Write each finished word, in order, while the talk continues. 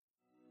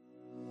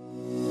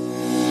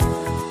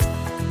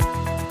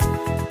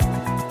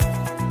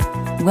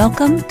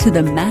Welcome to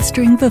the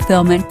Mastering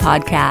Fulfillment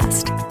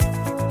podcast,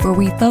 where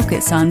we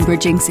focus on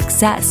bridging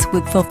success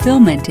with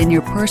fulfillment in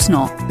your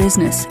personal,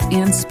 business,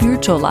 and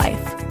spiritual life.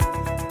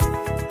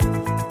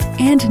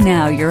 And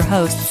now your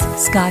hosts,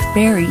 Scott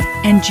Berry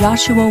and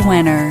Joshua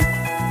Wenner.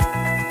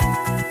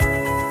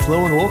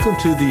 Hello and welcome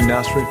to the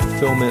Mastering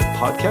Fulfillment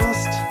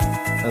podcast.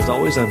 As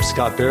always, I'm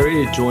Scott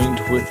Berry,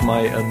 joined with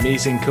my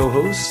amazing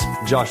co-host,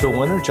 Joshua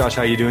Wenner. Josh,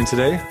 how are you doing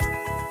today?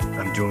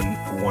 I'm doing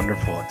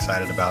wonderful.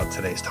 Excited about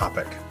today's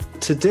topic.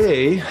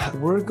 Today,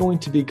 we're going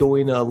to be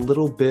going a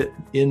little bit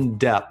in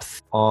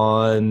depth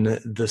on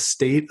the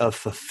state of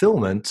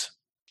fulfillment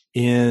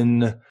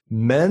in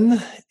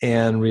men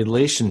and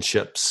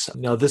relationships.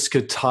 Now, this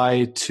could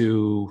tie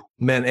to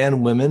men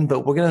and women,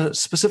 but we're going to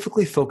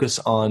specifically focus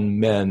on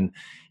men.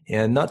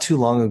 And not too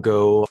long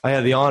ago, I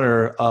had the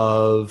honor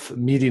of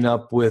meeting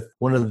up with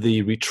one of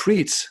the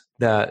retreats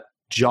that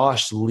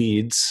Josh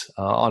leads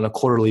on a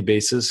quarterly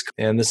basis,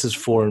 and this is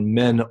for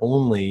men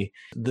only.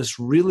 This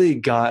really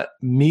got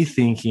me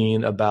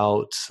thinking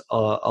about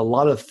a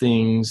lot of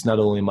things, not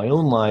only in my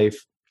own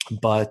life,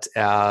 but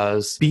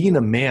as being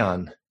a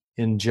man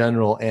in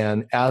general.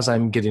 And as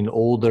I'm getting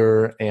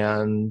older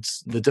and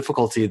the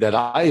difficulty that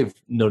I've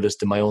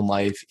noticed in my own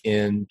life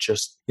in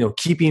just,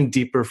 keeping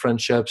deeper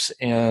friendships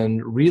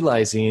and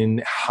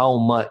realizing how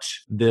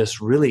much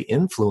this really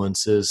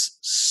influences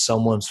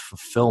someone's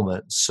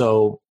fulfillment.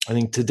 So I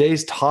think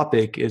today's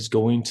topic is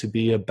going to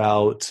be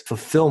about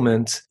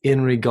fulfillment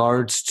in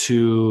regards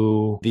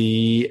to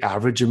the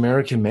average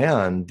American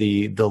man,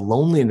 the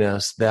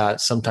loneliness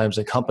that sometimes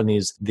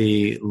accompanies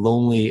the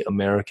lonely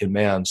American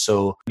man.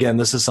 So again,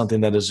 this is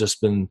something that has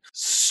just been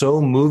so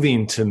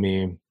moving to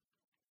me.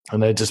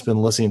 And I've just been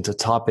listening to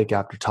topic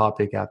after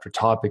topic after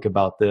topic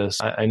about this.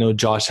 I know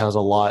Josh has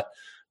a lot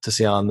to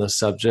say on this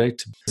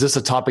subject. Is this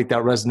a topic that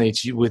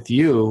resonates with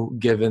you,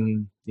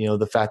 given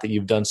the fact that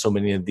you've done so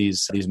many of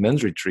these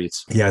men's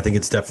retreats? Yeah, I think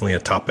it's definitely a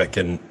topic.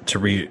 And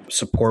to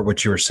support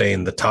what you were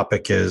saying, the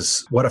topic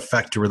is what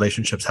effect do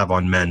relationships have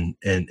on men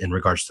in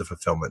regards to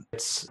fulfillment?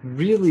 It's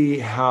really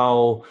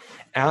how,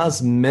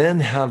 as men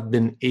have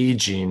been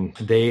aging,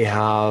 they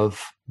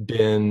have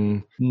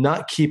been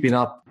not keeping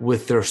up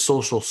with their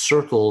social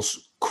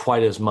circles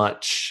quite as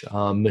much.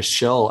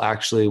 Michelle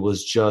actually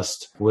was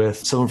just with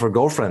some of her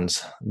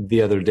girlfriends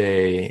the other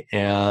day,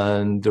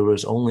 and there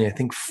was only, I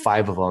think,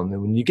 5 of them.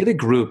 And when you get a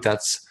group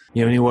that's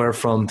anywhere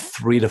from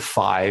 3 to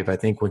 5, I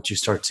think once you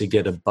start to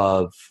get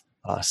above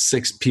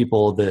 6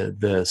 people,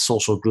 the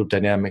social group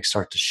dynamics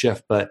start to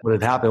shift. But what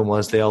had happened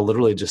was they all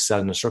literally just sat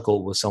in a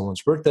circle with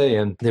someone's birthday,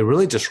 and they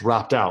really just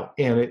wrapped out.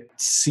 And it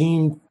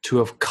seemed to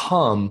have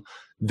come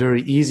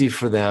very easy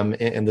for them,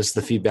 and this is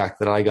the feedback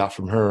that I got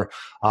from her,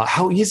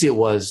 how easy it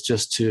was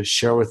just to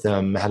share with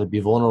them, how to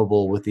be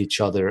vulnerable with each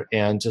other,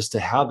 and just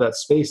to have that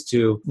space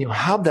to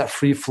have that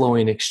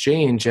free-flowing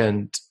exchange.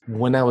 And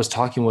when I was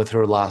talking with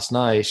her last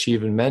night, she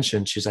even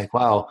mentioned, she's like,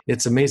 wow,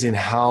 it's amazing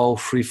how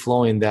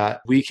free-flowing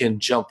that we can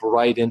jump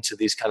right into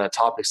these kind of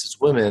topics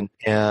as women.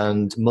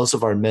 And most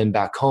of our men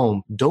back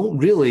home don't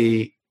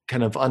really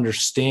kind of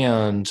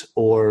understand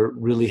or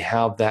really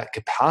have that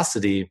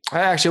capacity.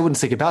 Actually, I wouldn't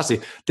say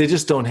capacity. They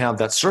just don't have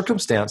that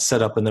circumstance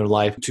set up in their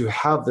life to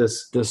have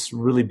this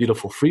really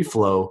beautiful free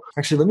flow.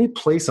 Actually, let me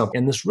play something.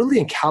 And this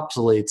really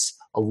encapsulates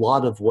a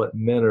lot of what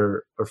men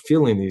are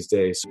feeling these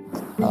days.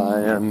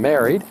 I am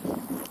married,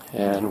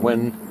 and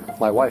when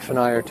my wife and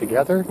I are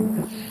together,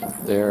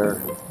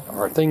 there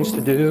are things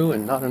to do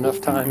and not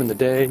enough time in the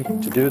day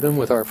to do them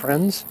with our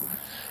friends.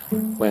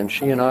 When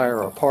she and I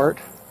are apart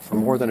for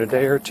more than a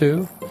day or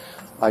two,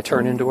 I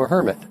turn into a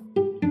hermit.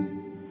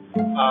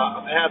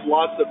 I've had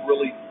lots of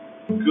really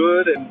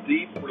good and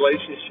deep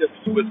relationships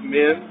with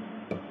men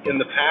in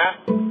the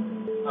past,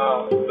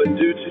 but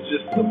due to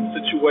just some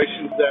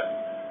situations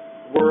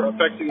that were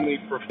affecting me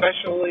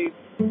professionally,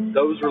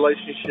 those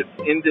relationships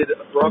ended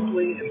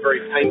abruptly and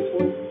very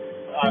painfully.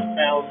 I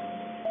found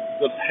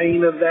the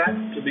pain of that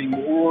to be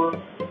more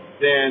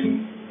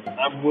than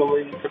I'm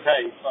willing to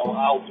pay. So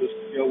I'll just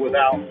go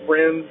without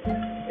friends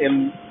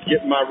and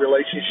get my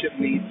relationship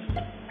needs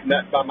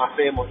met by my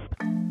family.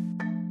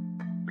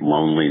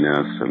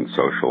 Loneliness and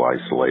social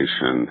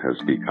isolation has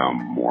become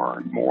more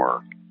and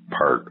more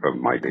part of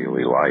my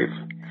daily life.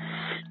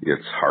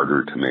 It's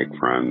harder to make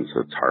friends.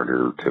 It's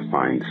harder to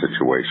find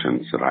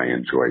situations that I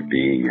enjoy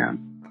being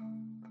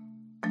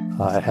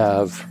in. I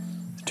have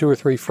 2 or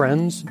 3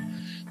 friends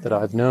that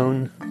I've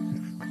known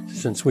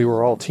since we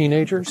were all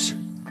teenagers.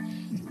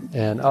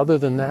 And other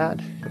than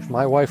that, if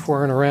my wife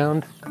weren't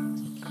around,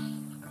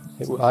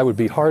 I would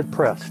be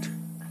hard-pressed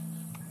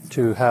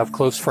to have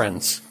close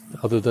friends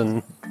other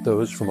than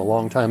those from a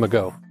long time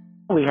ago.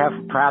 We have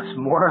perhaps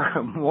more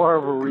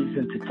of a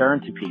reason to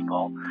turn to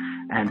people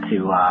and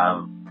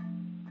to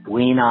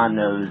lean on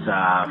those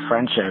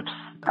friendships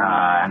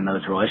and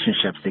those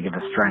relationships to give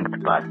us strength,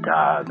 but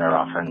they're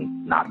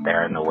often not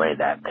there in the way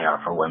that they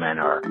are for women,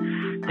 or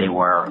they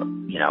were,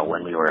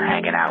 when we were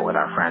hanging out with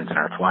our friends in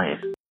our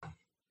 20s.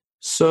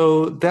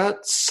 So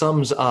that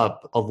sums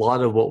up a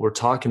lot of what we're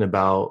talking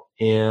about.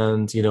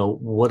 And,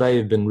 what I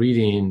have been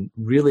reading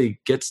really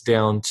gets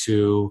down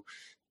to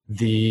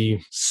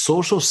the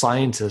social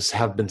scientists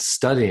have been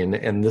studying,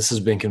 and this has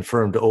been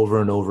confirmed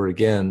over and over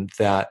again,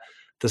 that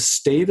the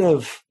state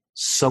of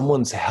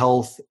someone's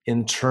health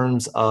in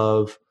terms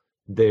of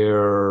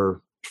their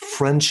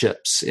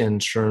friendships, in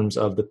terms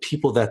of the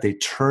people that they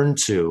turn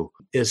to,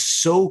 is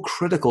so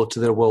critical to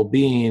their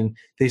well-being.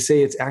 They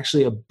say it's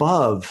actually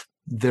above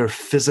their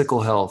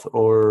physical health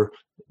or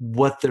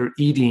what they're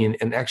eating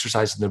and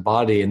exercising their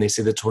body. And they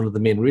say that's one of the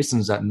main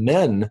reasons that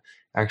men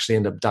actually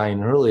end up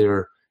dying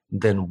earlier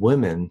than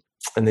women.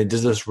 And they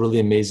did this really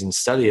amazing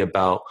study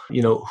about,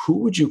 who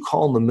would you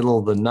call in the middle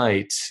of the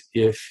night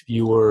if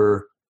you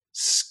were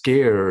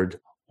scared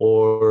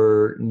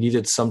or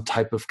needed some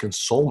type of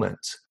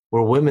consolement?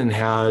 Where women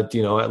had,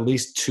 at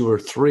least 2 or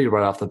 3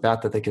 right off the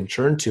bat that they can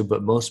turn to,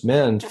 but most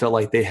men felt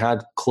like they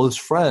had close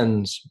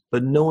friends,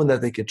 but no one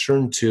that they could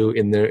turn to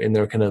in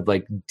their kind of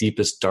like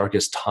deepest,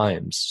 darkest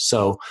times.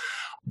 So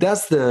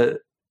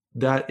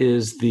that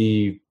is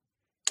the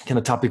kind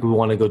of topic we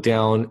want to go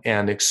down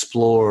and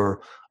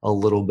explore a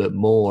little bit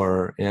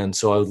more. And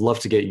so I would love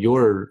to get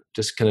your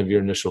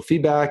initial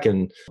feedback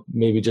and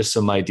maybe just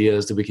some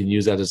ideas that we can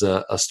use that as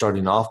a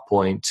starting off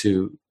point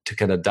to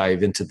kind of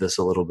dive into this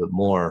a little bit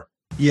more.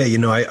 Yeah,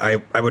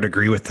 I would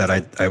agree with that.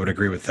 I would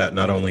agree with that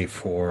not only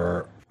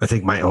for, I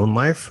think, my own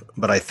life,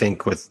 but I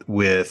think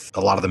with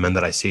a lot of the men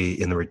that I see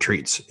in the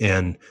retreats.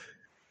 And,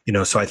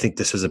 so I think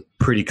this is a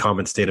pretty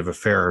common state of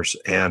affairs.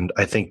 And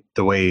I think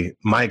the way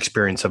my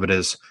experience of it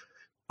is,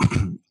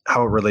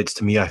 how it relates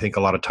to me, I think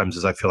a lot of times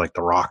is I feel like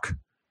the rock.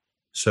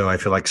 So I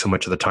feel like so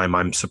much of the time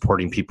I'm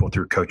supporting people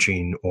through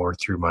coaching or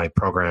through my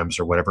programs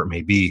or whatever it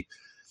may be.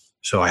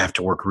 So I have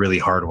to work really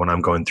hard when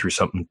I'm going through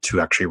something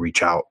to actually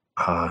reach out,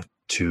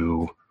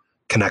 to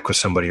connect with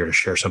somebody or to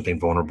share something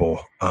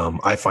vulnerable.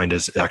 I find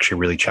is actually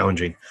really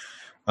challenging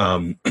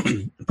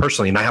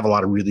personally. And I have a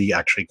lot of really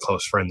actually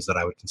close friends that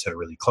I would consider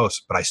really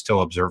close, but I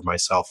still observe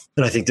myself.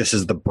 And I think this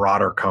is the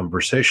broader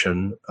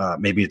conversation.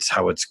 Maybe it's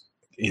how it's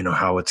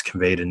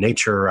conveyed in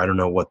nature. I don't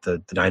know what the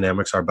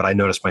dynamics are, but I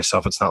notice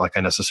myself, it's not like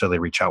I necessarily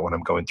reach out when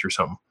I'm going through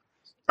something.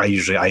 I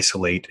usually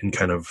isolate and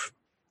kind of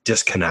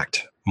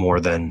disconnect more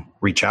than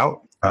reach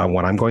out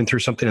when I'm going through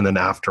something. And then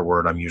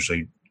afterward,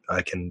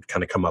 I can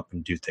kind of come up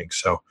and do things.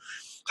 So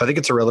I think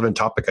it's a relevant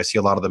topic. I see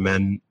a lot of the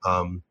men,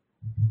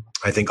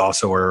 I think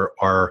also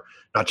are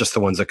not just the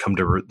ones that come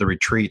to the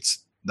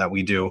retreats that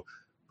we do,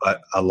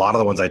 but a lot of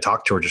the ones I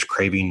talk to are just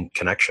craving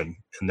connection,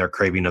 and they're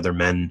craving other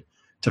men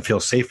to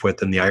feel safe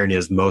with. And the irony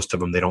is most of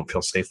them, they don't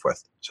feel safe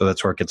with. So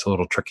that's where it gets a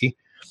little tricky.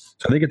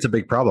 So I think it's a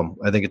big problem.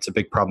 I think it's a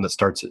big problem that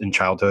starts in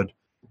childhood,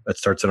 that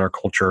starts in our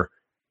culture.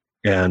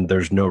 And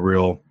there's no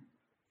real,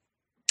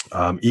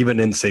 even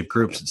in safe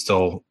groups, it's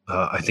still,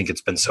 I think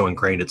it's been so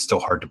ingrained, it's still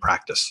hard to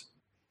practice.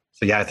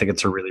 So yeah, I think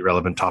it's a really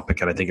relevant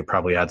topic. And I think it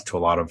probably adds to a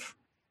lot of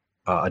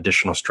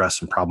additional stress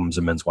and problems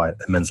in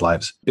men's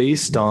lives.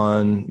 Based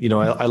on,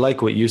 I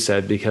like what you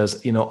said,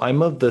 because,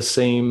 I'm of the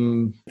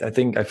same, I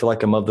feel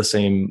like I'm of the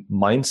same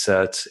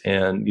mindset.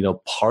 And,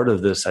 part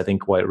of this, I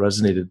think why it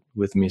resonated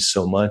with me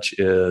so much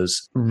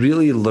is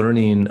really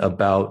learning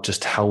about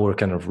just how we're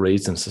kind of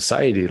raised in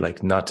society,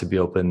 like not to be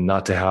open,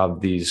 not to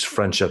have these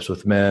friendships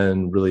with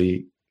men,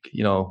 really,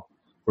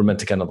 we're meant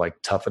to kind of like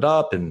tough it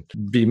up and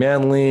be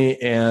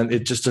manly. And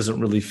it just doesn't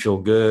really feel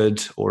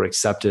good or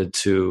accepted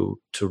to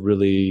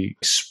really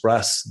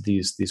express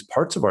these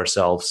parts of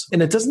ourselves.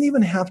 And it doesn't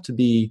even have to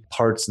be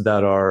parts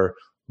that are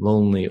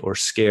lonely or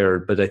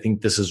scared. But I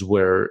think this is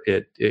where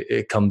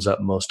it comes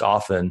up most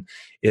often,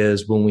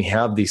 is when we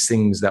have these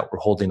things that we're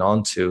holding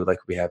on to, like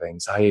we have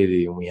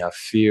anxiety and we have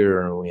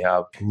fear and we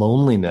have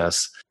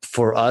loneliness,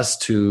 for us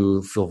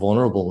to feel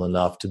vulnerable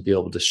enough to be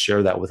able to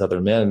share that with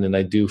other men. And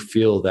I do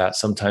feel that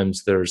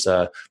sometimes there's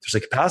a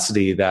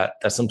capacity that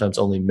sometimes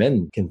only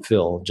men can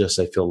fill. Just,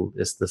 I feel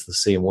it's the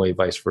same way,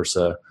 vice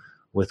versa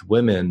with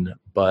women.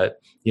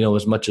 But,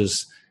 as much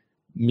as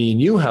me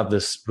and you have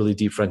this really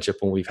deep friendship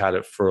when we've had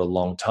it for a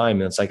long time.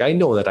 And it's like, I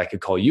know that I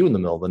could call you in the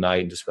middle of the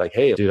night and just be like,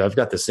 hey, dude, I've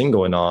got this thing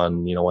going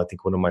on. I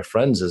think one of my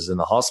friends is in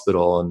the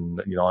hospital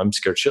and, I'm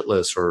scared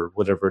shitless or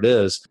whatever it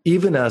is.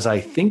 Even as I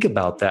think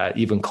about that,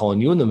 even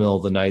calling you in the middle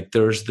of the night,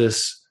 there's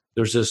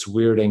this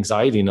weird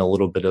anxiety and a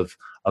little bit of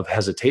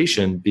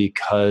hesitation,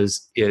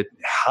 because it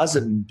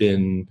hasn't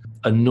been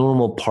a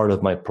normal part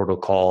of my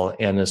protocol.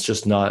 And it's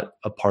just not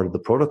a part of the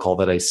protocol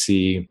that I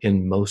see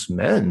in most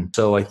men.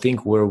 So I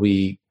think where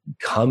we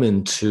come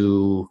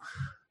into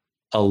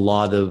a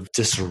lot of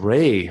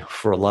disarray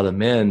for a lot of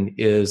men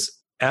is,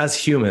 as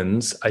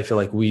humans, I feel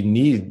like we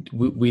need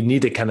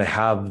to kind of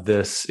have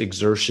this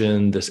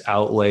exertion, this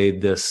outlay,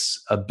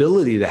 this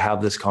ability to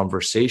have this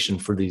conversation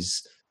for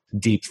these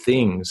deep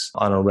things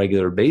on a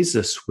regular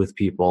basis with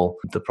people.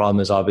 The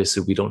problem is,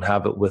 obviously, we don't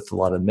have it with a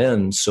lot of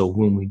men. So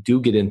when we do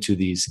get into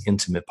these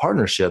intimate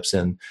partnerships,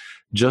 and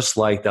just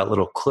like that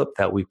little clip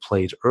that we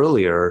played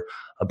earlier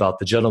about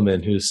the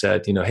gentleman who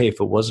said, hey, if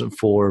it wasn't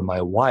for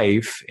my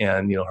wife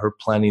and, her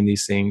planning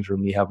these things or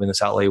me having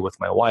this outlay with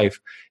my wife,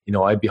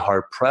 I'd be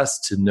hard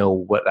pressed to know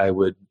what I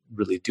would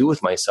really do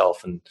with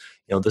myself. And,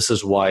 this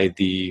is why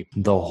the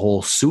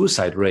whole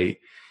suicide rate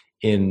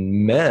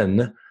in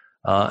men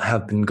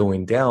have been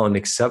going down,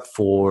 except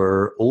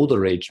for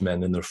older age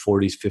men in their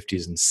 40s,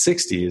 50s, and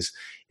 60s,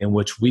 in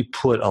which we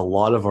put a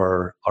lot of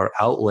our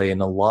outlay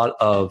and a lot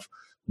of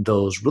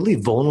those really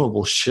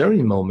vulnerable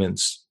sharing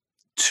moments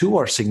to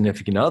our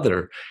significant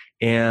other.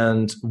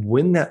 And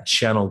when that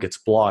channel gets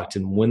blocked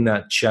and when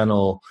that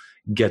channel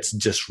gets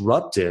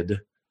disrupted,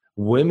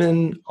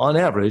 women on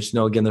average,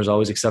 again, there's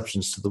always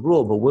exceptions to the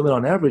rule, but women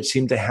on average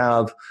seem to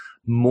have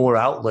more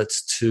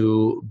outlets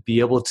to be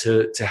able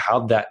to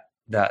have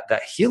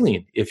that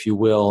healing, if you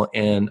will.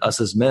 And us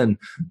as men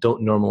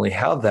don't normally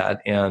have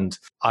that. And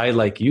I,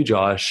 like you,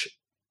 Josh,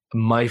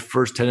 my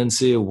first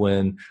tendency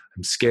when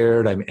I'm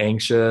scared, I'm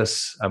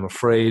anxious, I'm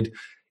afraid,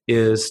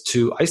 is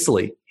to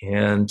isolate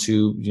and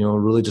to,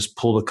 really just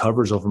pull the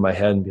covers over my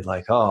head and be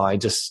like, oh, I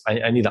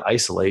need to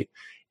isolate.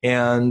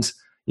 And,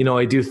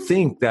 I do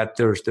think that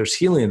there's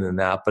healing in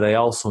that, but I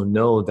also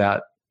know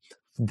that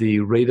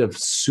the rate of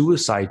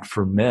suicide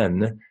for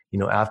men,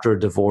 after a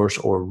divorce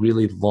or a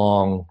really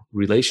long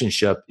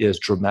relationship is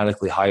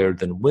dramatically higher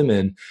than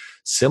women,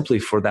 simply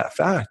for that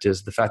fact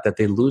is the fact that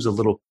they lose a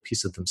little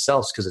piece of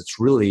themselves, because it's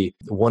really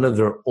one of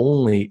their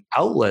only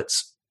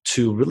outlets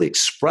to really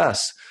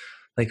express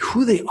like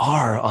who they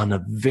are on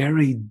a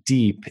very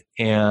deep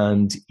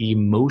and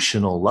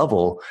emotional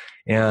level.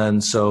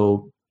 And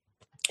so,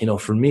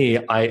 for me,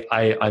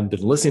 I've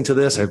been listening to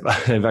this.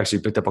 I've actually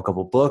picked up a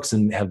couple of books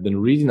and have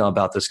been reading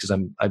about this because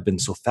I've been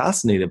so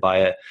fascinated by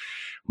it.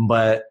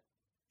 But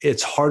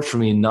it's hard for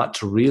me not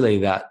to relay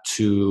that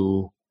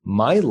to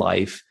my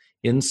life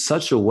in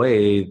such a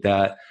way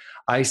that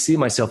I see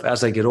myself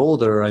as I get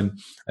older. I'm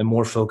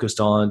more focused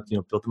on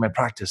building my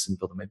practice and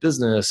building my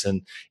business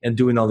and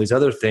doing all these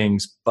other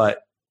things.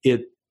 But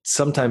it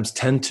sometimes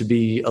tend to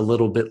be a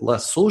little bit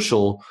less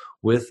social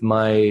with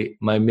my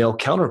male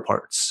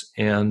counterparts.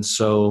 And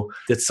so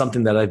it's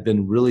something that I've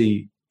been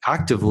really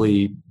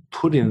actively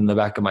putting in the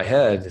back of my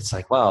head. It's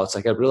like, wow,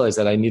 I realized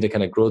that I need to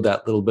kind of grow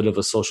that little bit of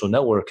a social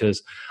network,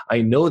 because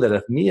I know that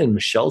if me and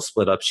Michelle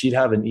split up, she'd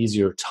have an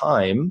easier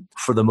time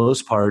for the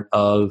most part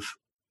of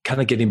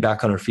kind of getting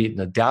back on her feet and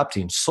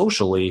adapting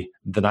socially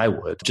than I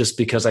would, just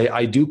because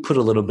I do put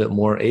a little bit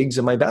more eggs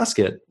in my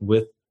basket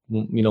with,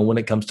 when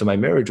it comes to my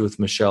marriage with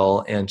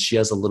Michelle, and she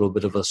has a little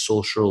bit of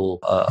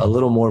a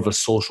little more of a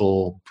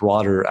social,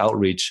 broader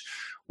outreach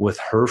with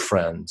her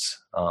friends.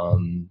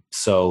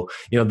 So,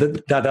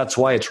 that's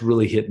why it's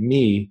really hit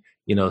me,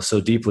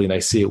 so deeply. And I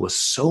see it with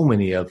so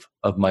many of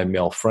my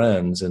male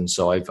friends. And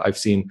so I've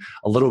seen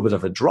a little bit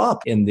of a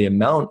drop in the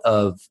amount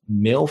of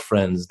male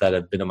friends that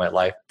have been in my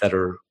life that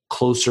are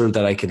closer,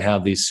 that I can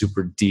have these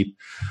super deep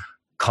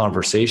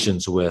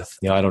conversations with.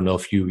 I don't know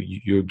if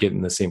you're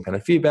getting the same kind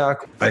of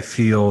feedback. I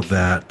feel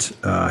that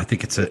I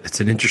think it's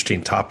an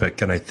interesting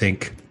topic, and I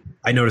think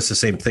I noticed the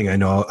same thing. I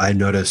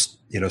noticed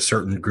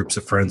certain groups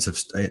of friends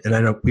and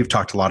I know we've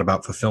talked a lot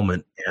about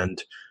fulfillment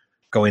and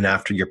going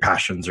after your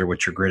passions or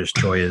what your greatest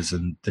joy is,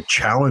 and the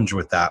challenge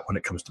with that when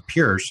it comes to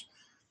peers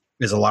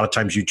is a lot of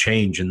times you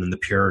change, and then the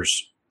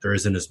peers, there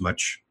isn't as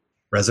much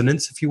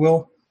resonance, if you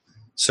will.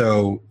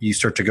 So you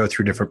start to go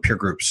through different peer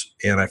groups.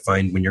 And I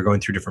find when you're going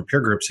through different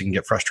peer groups, it can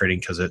get frustrating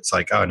because it's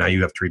like, oh, now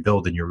you have to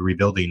rebuild and you're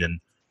rebuilding. And,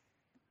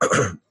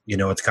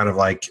 it's kind of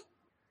like,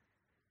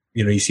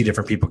 you see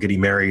different people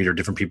getting married or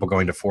different people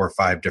going to 4 or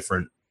 5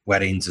 different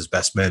weddings as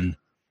best men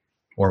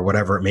or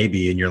whatever it may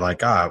be. And you're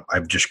like,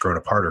 I've just grown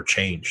apart or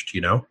changed,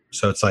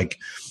 So it's like,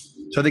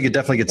 so I think it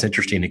definitely gets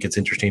interesting. It gets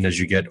interesting as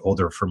you get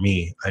older. For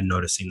me, I'm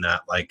noticing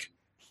that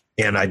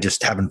and I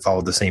just haven't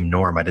followed the same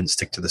norm. I didn't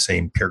stick to the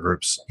same peer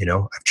groups.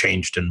 I've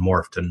changed and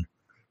morphed and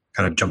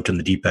kind of jumped in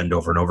the deep end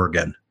over and over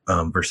again,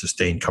 versus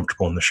staying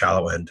comfortable in the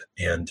shallow end.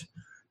 And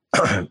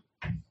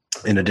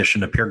in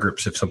addition to peer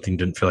groups, if something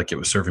didn't feel like it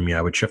was serving me,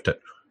 I would shift it.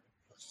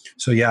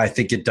 So yeah, I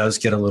think it does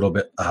get a little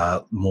bit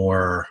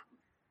more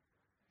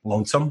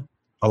lonesome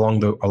along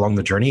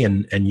the journey.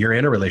 And you're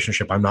in a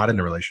relationship. I'm not in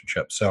a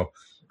relationship. So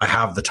I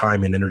have the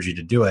time and energy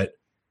to do it.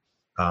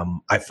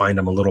 I find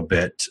I'm a little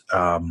bit,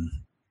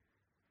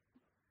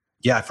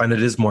 I find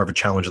it is more of a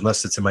challenge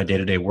unless it's in my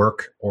day-to-day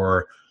work,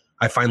 or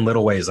I find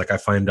little ways. Like I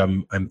find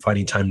I'm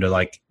finding time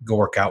to go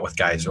work out with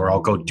guys, or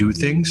I'll go do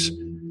things,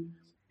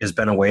 has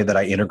been a way that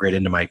I integrate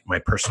into my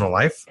personal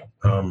life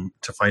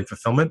to find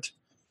fulfillment.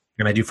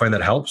 And I do find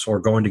that helps, or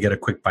going to get a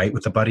quick bite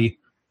with a buddy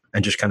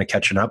and just kind of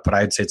catching up. But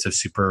I'd say it's a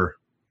super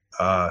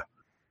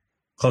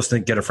close to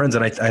get of friends.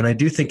 And I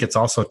do think it's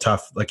also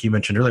tough. Like you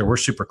mentioned earlier, we're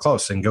super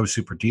close and go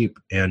super deep.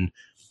 And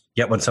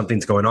yet when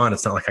something's going on,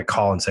 it's not like I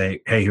call and say,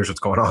 hey, here's what's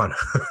going on.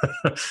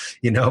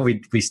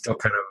 We still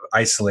kind of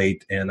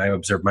isolate, and I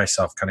observe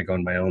myself kind of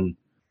going my own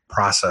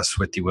process,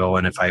 if you will.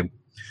 And if I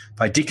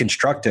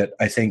deconstruct it,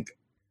 I think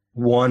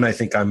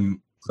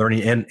I'm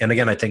learning. And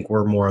again, I think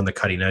we're more on the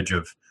cutting edge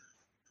of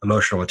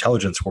emotional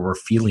intelligence where we're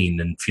feeling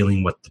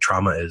what the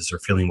trauma is, or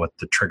feeling what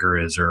the trigger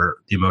is, or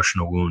the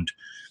emotional wound,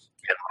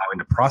 and allowing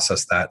to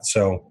process that.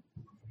 So,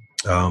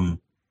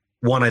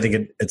 one, I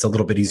think it's a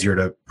little bit easier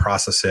to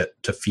process it,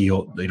 to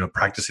feel,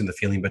 practicing the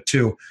feeling. But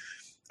two,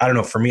 I don't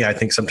know, for me, I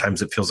think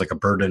sometimes it feels like a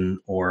burden,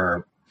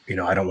 or,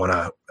 I don't want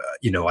to,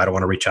 I don't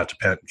want to reach out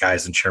to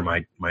guys and share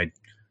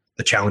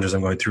the challenges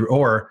I'm going through.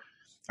 Or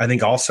I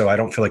think also, I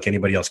don't feel like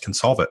anybody else can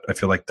solve it. I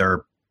feel like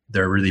they're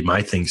really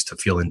my things to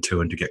feel into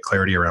and to get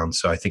clarity around.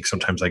 So I think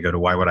sometimes I go to,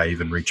 why would I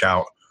even reach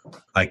out?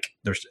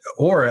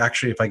 Or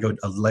actually, if I go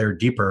a layer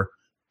deeper,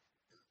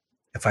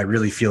 if I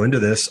really feel into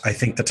this, I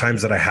think the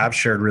times that I have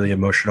shared really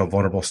emotional,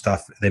 vulnerable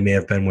stuff, they may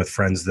have been with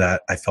friends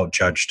that I felt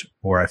judged,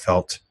 or I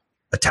felt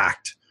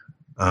attacked,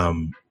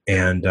 and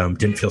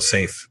didn't feel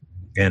safe.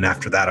 And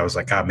after that, I was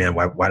like, oh man,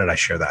 why did I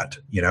share that?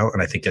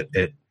 And I think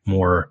it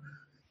more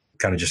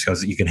kind of just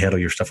goes that you can handle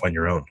your stuff on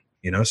your own,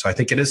 So I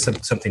think it is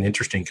something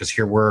interesting, because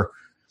here we're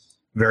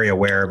very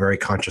aware, very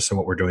conscious of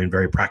what we're doing,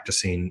 very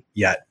practicing,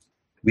 yet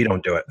we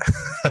don't do it.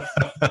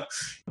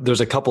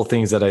 There's a couple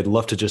things that I'd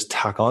love to just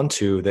tack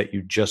onto that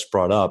you just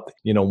brought up.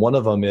 One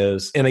of them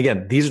is, and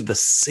again, these are the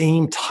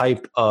same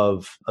type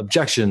of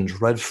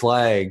objections, red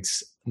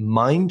flags,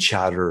 mind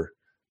chatter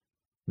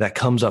that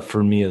comes up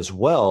for me as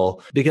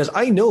well, because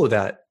I know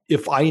that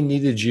if I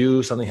needed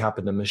you, something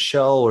happened to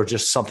Michelle, or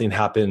just something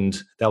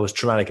happened that was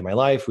traumatic in my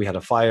life, we had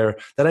a fire,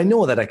 that I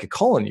know that I could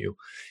call on you.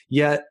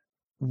 Yet,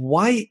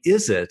 why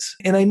is it?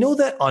 And I know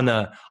that on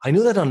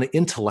an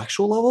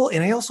intellectual level,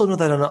 and I also know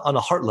that on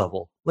a heart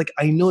level. Like,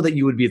 I know that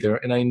you would be there,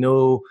 and I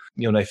know,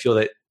 and I feel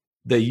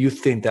that you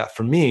think that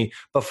for me,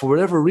 but for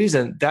whatever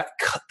reason, that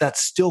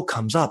still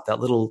comes up. That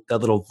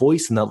little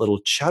voice and that little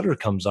chatter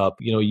comes up.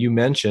 You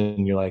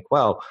mentioned, you're like,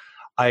 wow,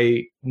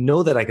 I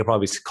know that I could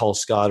probably call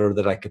Scott, or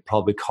that I could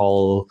probably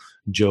call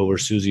Joe or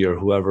Susie or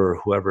whoever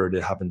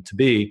it happened to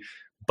be,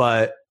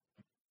 but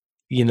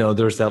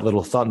there's that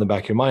little thought in the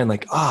back of your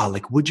mind,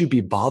 would you be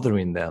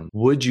bothering them?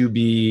 Would you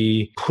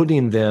be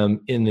putting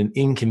them in an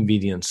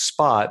inconvenient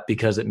spot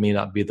because it may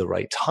not be the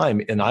right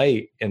time?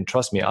 And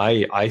trust me,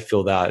 I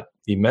feel that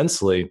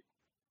immensely.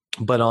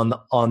 But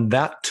on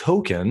that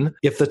token,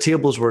 if the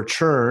tables were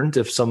turned,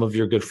 if some of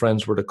your good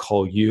friends were to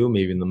call you,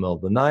 maybe in the middle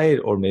of the night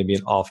or maybe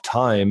an off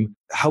time,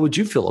 how would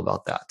you feel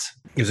about that?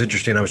 It was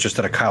interesting. I was just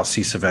at a Kyle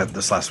Cease event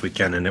this last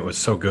weekend, and it was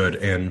so good.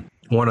 And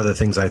one of the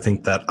things I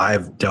think that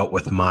I've dealt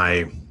with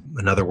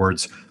in other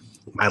words,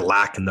 my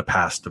lack in the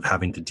past of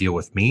having to deal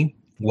with me,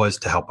 was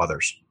to help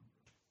others.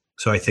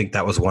 So I think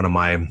that was one of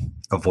my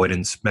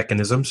avoidance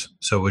mechanisms.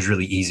 So it was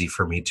really easy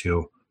for me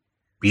to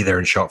be there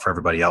and show up for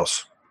everybody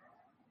else.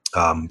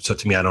 So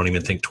to me, I don't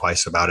even think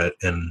twice about it.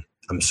 And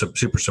I'm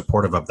super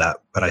supportive of that.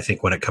 But I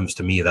think when it comes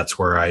to me, that's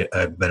where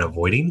I've been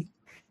avoiding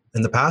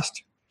in the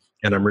past.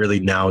 And I'm really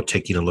now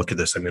taking a look at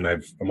this. I mean,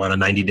 I'm on a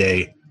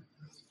 90-day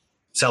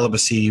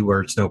celibacy where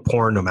it's no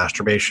porn, no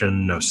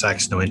masturbation, no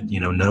sex, no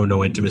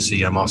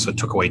intimacy. I'm also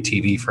took away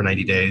TV for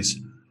 90 days.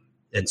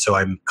 And so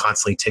I'm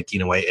constantly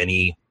taking away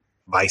any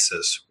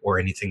vices or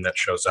anything that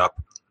shows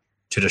up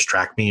to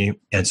distract me.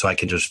 And so I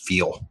can just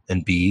feel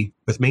and be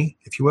with me,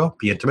 if you will,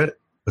 be intimate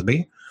with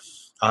me.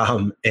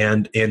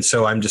 And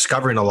so I'm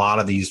discovering a lot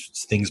of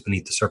these things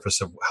beneath the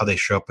surface of how they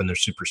show up, and they're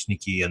super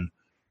sneaky. And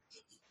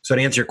so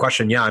to answer your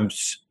question, yeah, I'm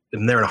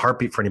there in a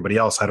heartbeat for anybody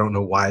else. I don't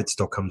know why it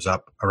still comes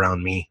up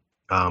around me.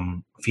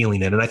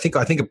 Feeling it. And I think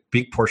a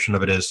big portion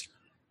of it is,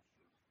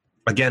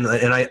 again,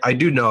 and I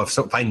do know if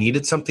I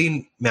needed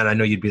something, man, I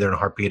know you'd be there in a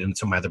heartbeat, and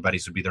some of my other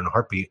buddies would be there in a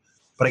heartbeat.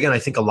 But again, I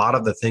think a lot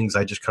of the things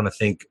I just kind of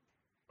think,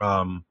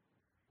 I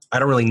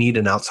don't really need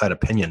an outside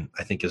opinion,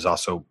 I think is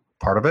also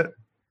part of it.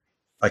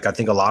 Like, I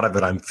think a lot of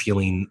it I'm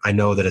feeling, I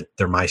know that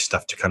they're my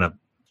stuff to kind of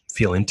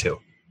feel into.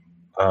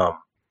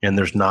 And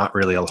there's not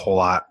really a whole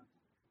lot,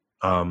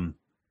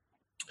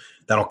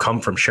 that'll come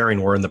from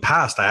sharing, where in the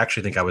past, I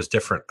actually think I was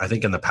different. I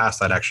think in the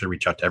past, I'd actually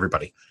reach out to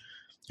everybody,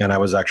 and I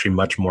was actually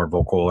much more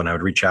vocal, and I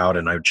would reach out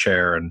and I would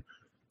share and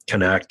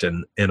connect.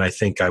 And I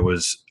think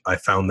I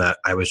found that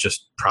I was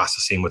just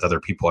processing with other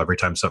people every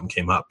time something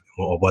came up.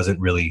 Well, it wasn't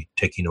really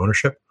taking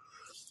ownership.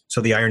 So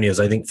the irony is,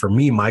 I think for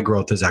me, my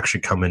growth is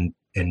actually coming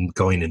and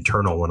going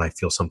internal when I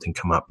feel something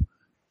come up,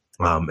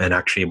 and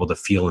actually able to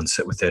feel and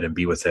sit with it and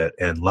be with it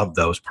and love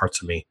those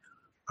parts of me.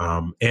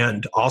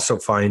 And also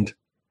find,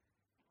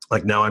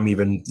 like, now I'm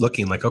even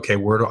looking like, okay,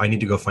 where do I need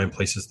to go find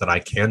places that I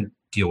can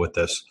deal with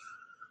this?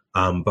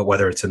 But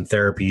whether it's in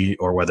therapy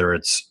or whether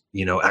it's,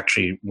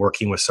 actually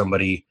working with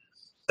somebody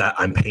that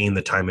I'm paying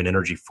the time and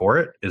energy for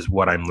it, is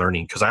what I'm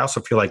learning. Because I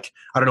also feel like,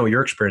 I don't know what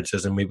your experience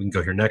is, and maybe we can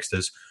go here next,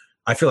 is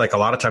I feel like a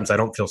lot of times I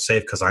don't feel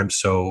safe because I'm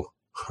so,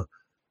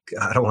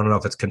 I don't want to know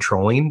if it's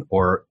controlling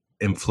or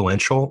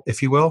influential,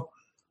 if you will.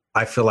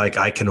 I feel like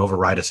I can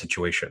override a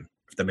situation,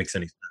 if that makes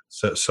any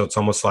sense. So it's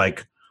almost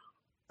like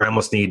I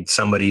almost need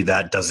somebody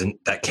that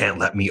can't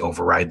let me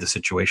override the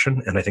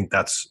situation. And I think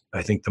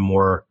the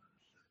more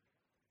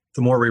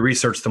we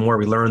research, the more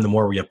we learn, the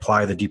more we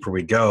apply, the deeper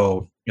we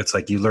go. It's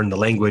like you learn the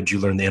language, you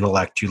learn the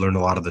intellect, you learn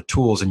a lot of the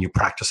tools, and you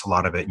practice a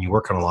lot of it, and you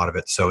work on a lot of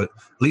it. So at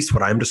least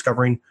what I'm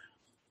discovering,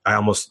 I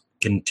almost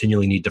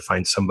continually need to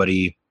find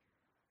somebody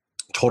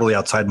totally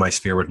outside my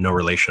sphere with no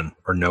relation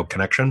or no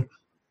connection,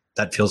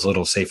 that feels a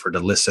little safer to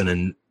listen,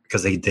 and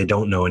because they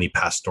don't know any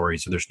past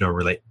stories, so there's no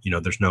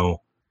there's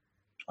no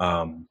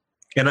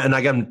and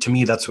again, to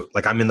me, that's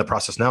like, I'm in the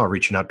process now of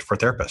reaching out for a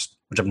therapist,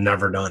 which I've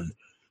never done.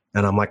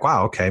 And I'm like,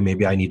 wow, okay,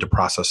 maybe I need to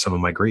process some of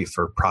my grief,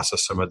 or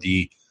process some of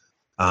the,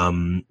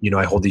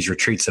 I hold these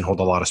retreats and hold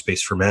a lot of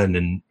space for men,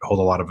 and hold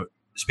a lot of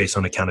space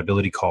on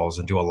accountability calls,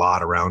 and do a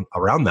lot around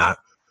that,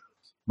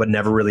 but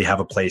never really have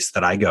a place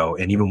that I go.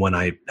 And even when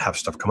I have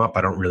stuff come up,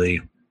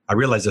 I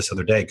realized this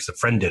other day because a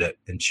friend did it,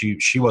 and she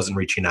wasn't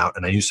reaching out,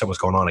 and I knew something was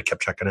going on. I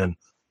kept checking in.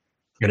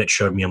 And it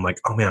showed me, I'm like,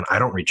 oh man, I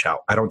don't reach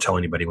out. I don't tell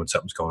anybody when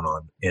something's going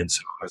on. And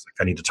so I was like,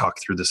 I need to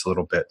talk through this a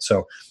little bit.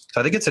 So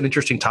I think it's an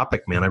interesting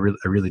topic, man. I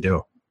really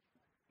do.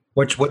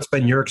 What's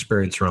been your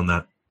experience around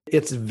that?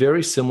 It's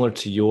very similar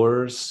to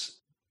yours,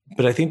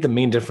 but I think the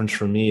main difference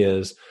for me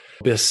is,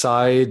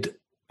 beside,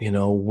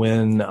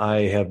 when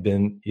I have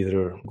been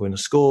either going to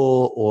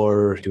school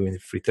or doing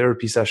free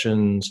therapy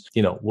sessions,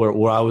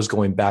 where I was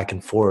going back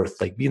and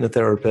forth, like being a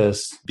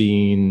therapist,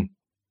 being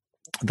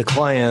the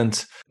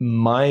client,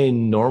 my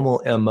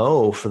normal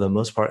MO for the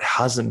most part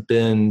hasn't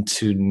been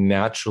to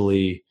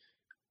naturally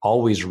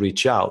always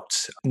reach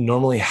out.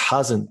 Normally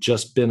hasn't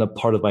just been a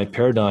part of my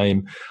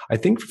paradigm. I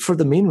think for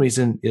the main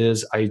reason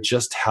is I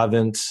just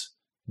haven't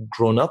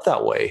grown up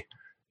that way.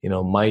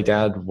 My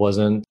dad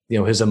wasn't,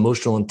 his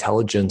emotional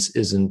intelligence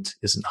isn't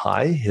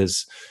high.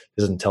 His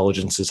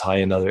intelligence is high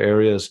in other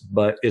areas,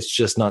 but it's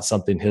just not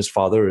something his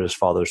father or his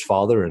father's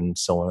father and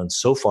so on and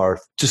so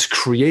forth just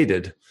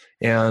created.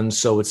 And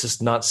so it's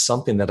just not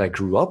something that I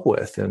grew up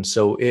with. And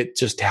so it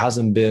just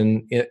hasn't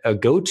been a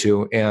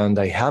go-to. And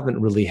I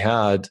haven't really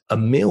had a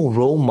male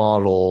role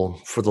model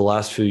for the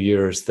last few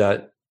years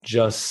that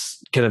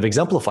just kind of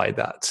exemplified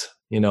that.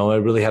 I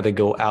really had to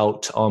go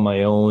out on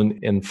my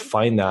own and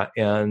find that.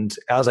 And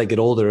as I get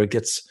older, it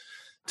gets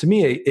to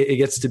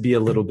be a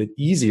little bit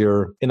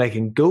easier, and I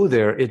can go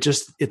there.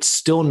 It's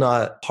still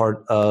not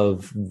part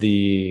of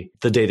the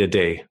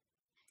day-to-day,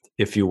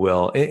 if you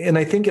will. And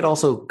I think it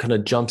also kind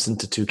of jumps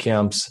into two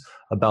camps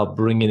about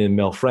bringing in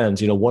male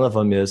friends. One of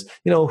them is,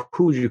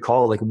 who would you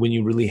call, like, when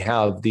you really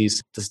have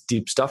this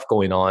deep stuff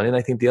going on? And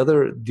I think the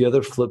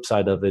other flip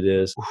side of it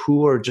is,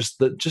 who are just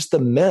the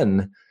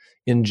men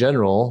in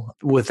general,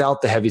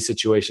 without the heavy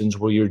situations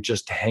where you're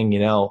just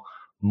hanging out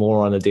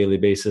more on a daily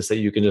basis, that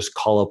you can just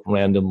call up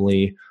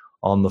randomly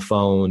on the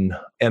phone.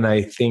 And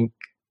I think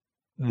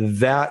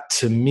that,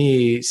 to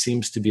me,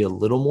 seems to be a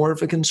little more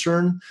of a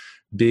concern,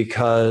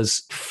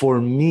 because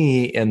for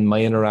me and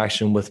my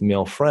interaction with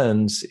male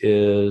friends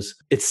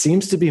it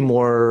seems to be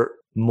more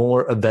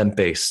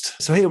event-based.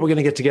 So, hey, we're going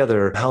to get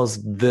together.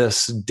 How's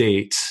this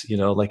date?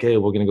 Like, hey,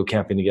 we're going to go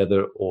camping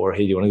together, or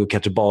hey, do you want to go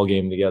catch a ball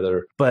game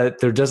together? But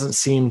there doesn't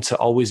seem to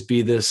always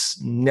be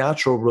this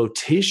natural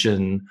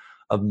rotation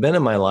of men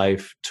in my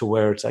life to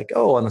where it's like,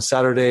 oh, on a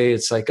Saturday,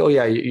 it's like, oh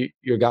yeah,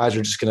 your guys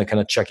are just going to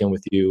kind of check in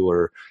with you,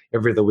 or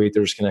every other week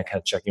they're just going to kind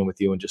of check in with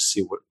you and just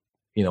see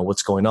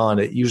what's going on.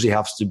 It usually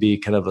has to be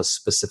kind of a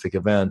specific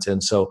event.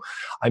 And so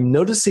I'm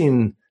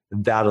noticing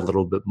that a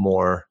little bit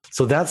more.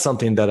 So that's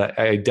something that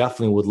I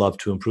definitely would love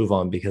to improve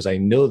on, because I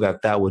know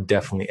that would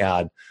definitely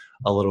add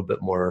a little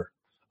bit more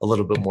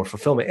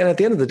fulfillment. And at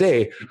the end of the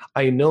day,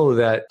 I know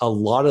that a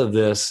lot of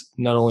this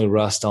not only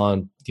rests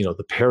on,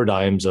 the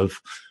paradigms of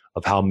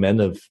how men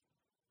have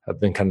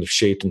been kind of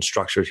shaped and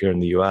structured here in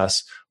the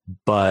US,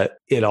 but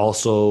it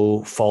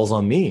also falls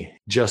on me.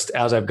 Just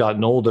as I've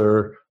gotten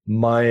older,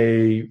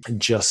 my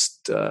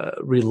just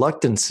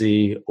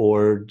reluctancy,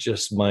 or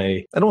just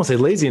my, I don't want to say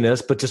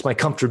laziness, but just my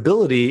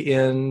comfortability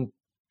in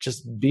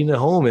just being at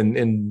home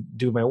and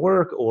doing my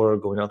work, or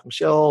going out with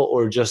Michelle,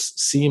 or just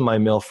seeing my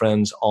male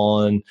friends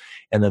on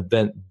an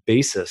event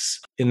basis.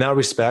 In that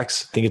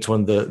respect, I think it's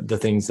one of the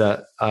things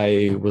that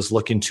I was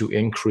looking to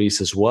increase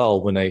as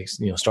well when I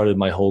started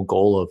my whole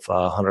goal of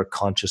 100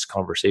 conscious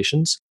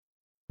conversations.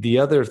 The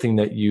other thing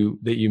that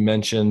you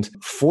mentioned,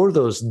 for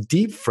those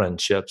deep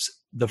friendships,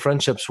 the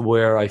friendships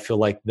where I feel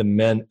like the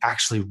men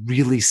actually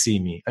really see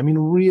me. I mean,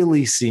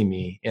 really see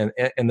me. And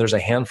there's a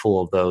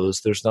handful of those.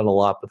 There's not a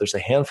lot, but there's a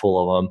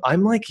handful of them.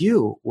 I'm like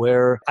you,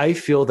 where I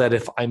feel that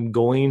if I'm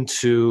going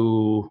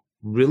to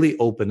really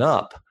open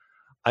up,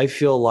 I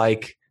feel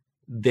like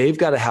they've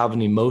got to have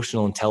an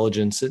emotional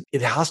intelligence.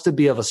 It has to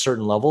be of a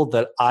certain level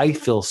that I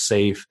feel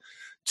safe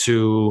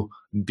to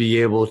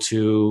be able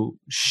to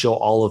show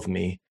all of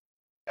me.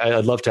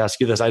 I'd love to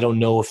ask you this. I don't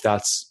know if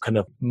that's kind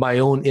of my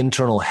own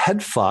internal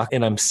head fuck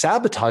and I'm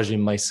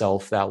sabotaging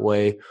myself that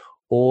way,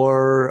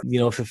 or,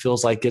 if it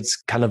feels like it's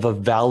kind of a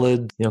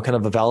valid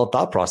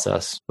thought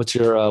process. What's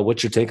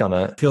your take on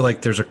that? I feel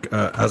like there's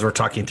as we're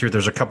talking through,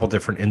 there's a couple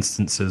different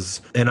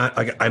instances, and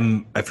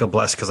I feel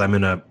blessed because I'm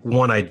in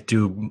I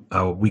do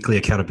weekly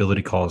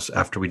accountability calls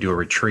after we do a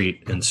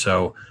retreat. And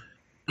so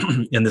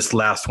in this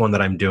last one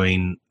that I'm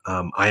doing,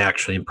 I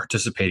actually am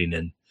participating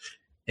in.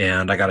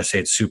 And I got to say,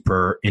 it's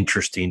super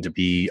interesting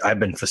I've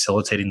been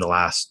facilitating the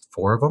last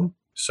 4 of them.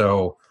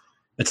 So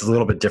it's a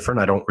little bit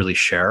different. I don't really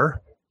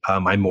share.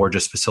 I more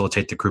just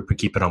facilitate the group and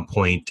keep it on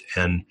point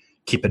and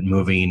keep it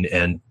moving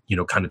and,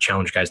 kind of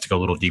challenge guys to go a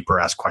little deeper,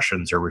 ask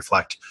questions or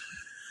reflect.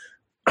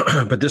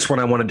 But this one,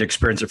 I wanted to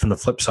experience it from the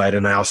flip side.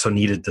 And I also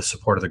needed the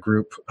support of the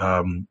group.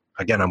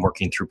 Again, I'm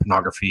working through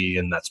pornography,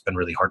 and that's been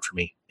really hard for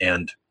me.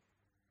 And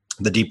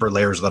the deeper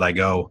layers that I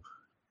go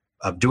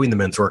of doing the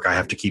men's work, I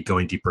have to keep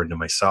going deeper into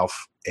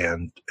myself.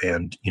 And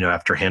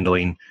after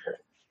handling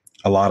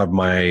a lot of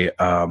my,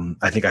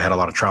 I think I had a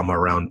lot of trauma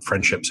around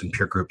friendships and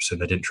peer groups,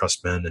 and I didn't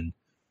trust men, and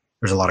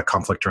there's a lot of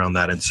conflict around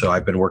that. And so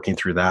I've been working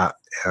through that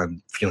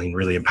and feeling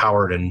really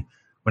empowered. And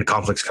when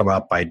conflicts come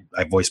up, I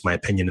voice my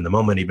opinion in the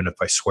moment, even if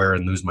I swear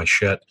and lose my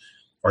shit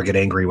or get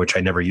angry, which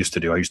I never used to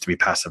do. I used to be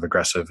passive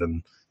aggressive.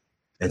 And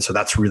so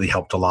that's really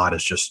helped a lot,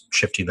 is just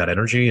shifting that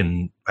energy.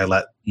 And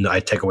I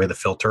take away the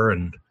filter,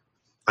 and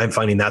I'm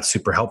finding that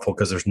super helpful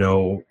because there's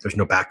no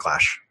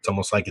backlash. It's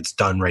almost like it's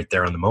done right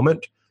there in the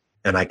moment,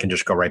 and I can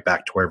just go right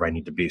back to wherever I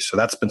need to be. So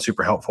that's been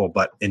super helpful.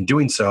 But in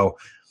doing so,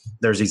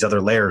 there's these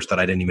other layers that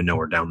I didn't even know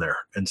were down there.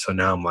 And so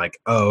now I'm like,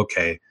 oh,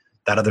 okay,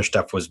 that other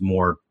stuff was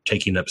more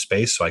taking up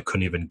space, so I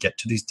couldn't even get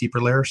to these deeper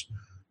layers.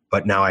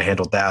 But now I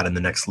handled that, and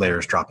the next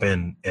layers drop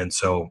in. And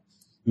so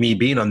me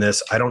being on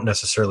this, I don't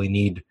necessarily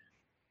need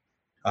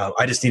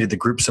I just needed the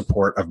group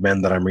support of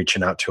men that I'm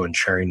reaching out to and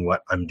sharing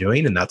what I'm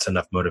doing. And that's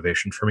enough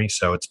motivation for me.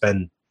 So it's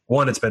been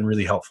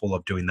really helpful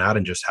of doing that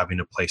and just having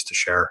a place to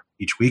share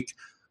each week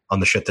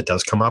on the shit that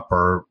does come up,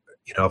 or,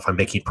 if I'm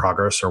making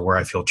progress or where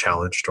I feel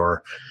challenged,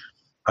 or,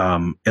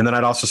 and then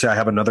I'd also say I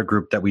have another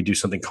group that we do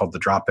something called the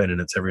Drop-In,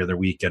 and it's every other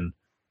week. And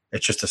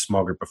it's just a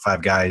small group of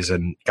 5 guys,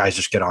 and guys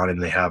just get on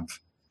and they have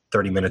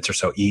 30 minutes or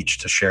so each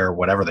to share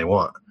whatever they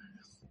want.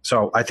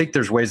 So I think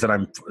there's ways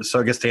that so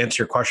I guess to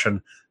answer your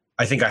question,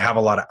 I think I have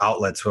a lot of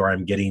outlets where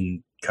I'm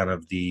getting kind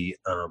of the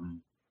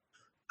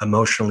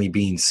emotionally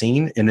being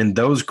seen. And in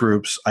those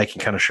groups, I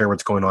can kind of share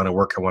what's going on at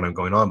work and what I'm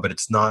going on. But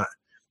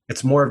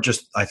it's more of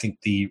just, I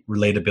think, the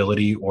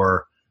relatability,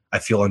 or I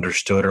feel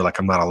understood, or like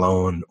I'm not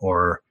alone,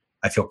 or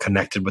I feel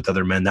connected with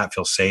other men. That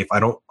feels safe. I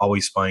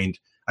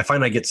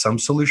find I get some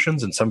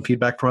solutions and some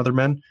feedback from other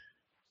men.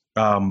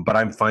 But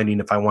I'm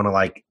finding if I want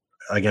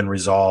to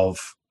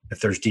resolve,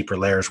 if there's deeper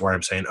layers where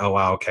I'm saying, oh,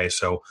 wow, okay,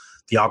 so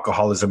the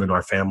alcoholism in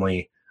our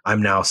family, I'm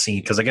now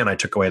seeing, because again, I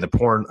took away the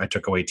porn, I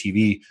took away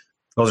TV.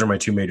 Those are my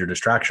 2 major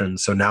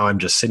distractions. So now I'm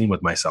just sitting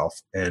with myself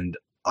and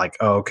like,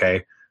 oh,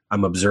 okay,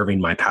 I'm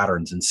observing my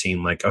patterns and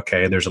seeing like,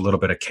 okay, there's a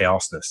little bit of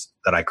chaosness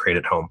that I create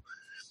at home.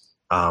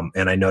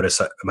 And I notice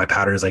my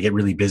pattern is I get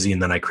really busy,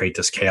 and then I create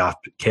this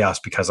chaos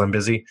because I'm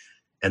busy.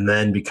 And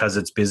then because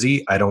it's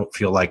busy, I don't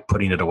feel like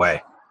putting it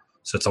away.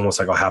 So it's almost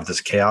like I'll have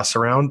this chaos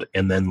around,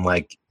 and then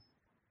like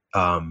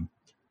function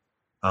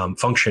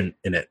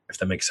in it, if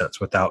that makes sense,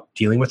 without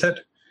dealing with it.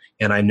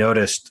 And I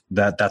noticed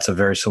that that's a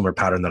very similar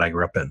pattern that I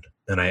grew up in.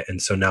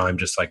 And so now I'm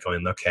just like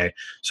going, okay.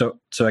 So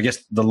I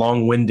guess the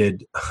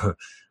long-winded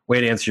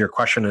way to answer your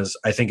question is,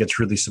 I think it's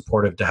really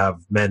supportive to have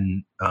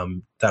men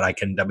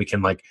that we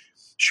can like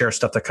share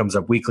stuff that comes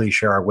up weekly,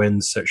 share our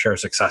wins, share our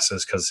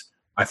successes, because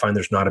I find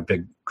there's not a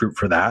big group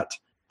for that.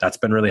 That's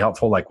been really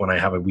helpful. Like when I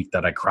have a week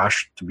that I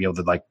crush, to be able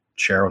to like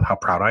share how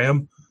proud I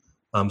am.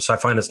 So I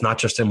find it's not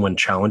just in when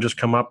challenges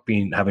come up,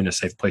 having a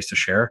safe place to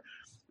share,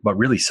 but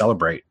really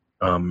celebrate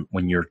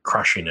when you're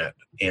crushing it.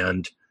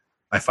 And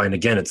I find,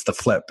 again, it's the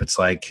flip. It's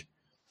like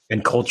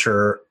in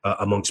culture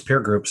amongst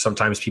peer groups,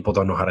 sometimes people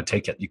don't know how to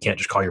take it. You can't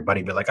just call your buddy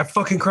and be like, I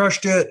fucking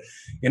crushed it.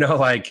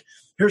 Like,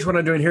 here's what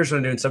I'm doing. Here's what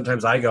I'm doing.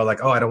 Sometimes I go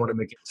like, oh, I don't want to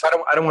make it. So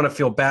I don't want to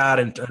feel bad.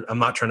 And I'm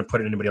not trying to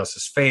put it in anybody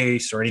else's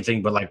face or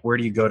anything, but like, where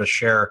do you go to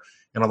share?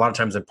 And a lot of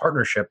times in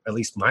partnership, at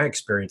least my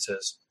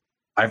experiences,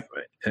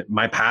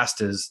 my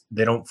past is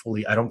I don't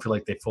feel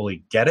like they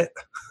fully get it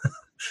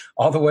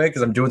all the way,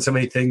 because I'm doing so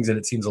many things and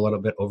it seems a little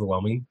bit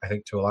overwhelming, I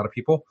think, to a lot of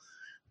people,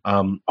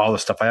 all the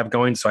stuff I have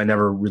going. So I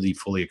never really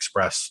fully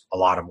express a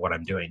lot of what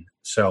I'm doing.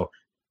 So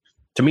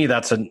to me,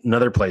 that's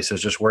another place,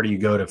 is just where do you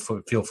go to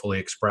feel fully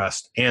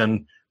expressed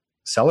and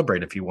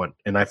celebrate if you want.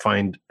 And I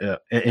find,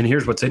 and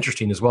here's what's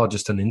interesting as well,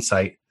 just an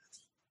insight.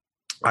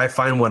 I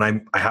find when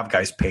I have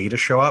guys pay to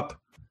show up,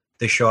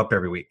 they show up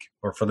every week,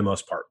 or for the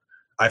most part.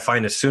 I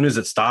find as soon as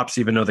it stops,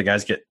 even though the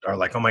guys are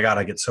like, oh my God,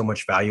 I get so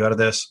much value out of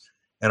this.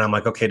 And I'm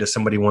like, okay, does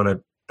somebody want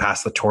to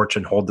pass the torch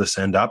and hold this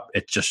end up?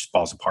 It just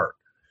falls apart.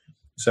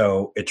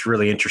 So it's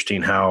really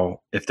interesting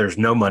how if there's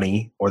no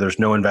money or there's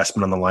no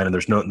investment on the line and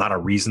there's not a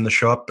reason to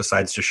show up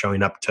besides just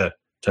showing up to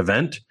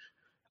vent,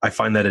 I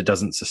find that it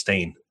doesn't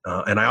sustain.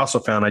 And I also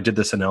found, I did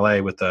this in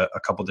LA with a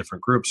couple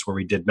different groups where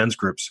we did men's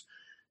groups.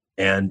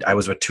 And I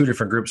was with 2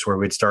 different groups where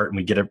we'd start and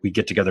we'd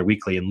get together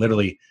weekly, and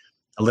literally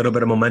a little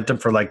bit of momentum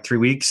for like 3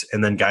 weeks.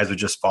 And then guys would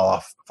just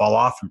fall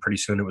off. And pretty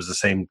soon it was the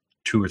same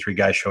 2 or 3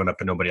 guys showing up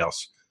and nobody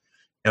else.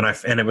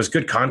 And it was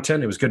good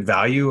content. It was good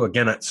value.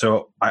 Again,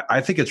 so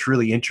I think it's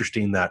really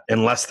interesting that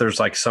unless there's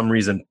like some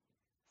reason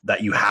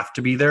that you have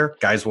to be there,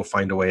 guys will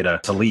find a way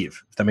to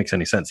leave, if that makes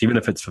any sense, even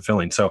if it's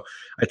fulfilling. So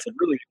it's a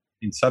really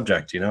interesting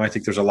subject. I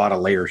think there's a lot of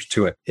layers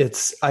to it.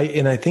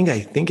 I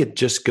think it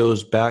just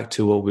goes back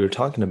to what we were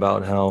talking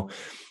about, how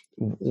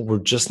we're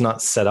just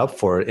not set up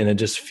for it. And it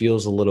just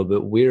feels a little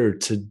bit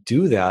weird to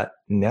do that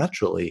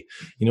naturally.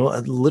 I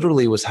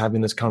literally was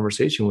having this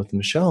conversation with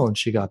Michelle, and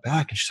she got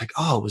back and she's like,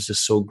 oh, it was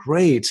just so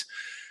great.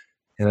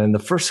 And then the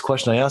first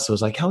question I asked her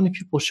was like, how many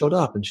people showed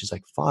up? And she's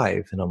like,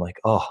 5. And I'm like,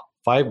 oh,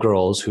 5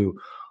 girls who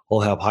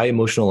all have high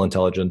emotional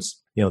intelligence,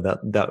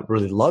 that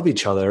really love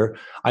each other.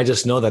 I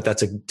just know that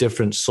that's a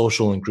different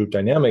social and group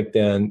dynamic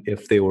than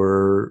if they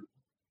were,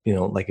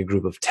 like a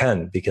group of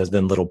 10, because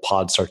then little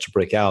pods start to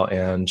break out.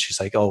 And she's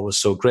like, oh, it was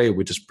so great.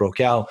 We just broke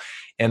out.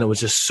 And it was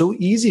just so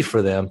easy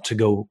for them to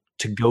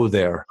go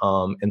there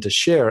and to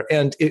share.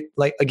 And it,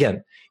 like,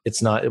 again,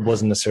 it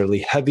wasn't necessarily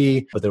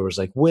heavy, but there was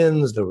like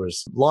wins, there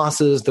was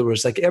losses, there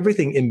was like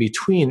everything in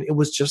between. It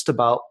was just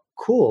about,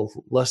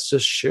 cool, let's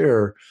just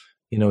share,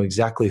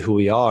 exactly who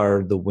we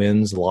are, the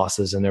wins,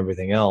 losses, and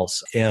everything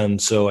else.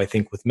 And so I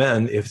think with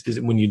men,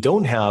 when you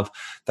don't have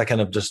that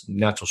kind of just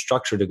natural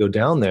structure to go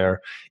down there,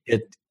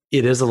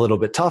 it is a little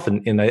bit tough.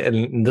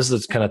 And this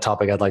is the kind of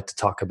topic I'd like to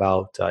talk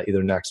about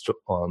either next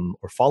or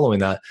following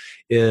that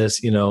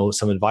is,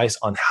 some advice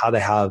on how to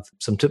have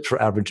some tips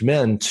for average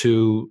men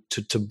to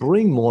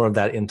bring more of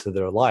that into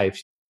their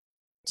life.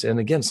 And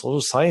again,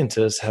 social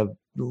scientists have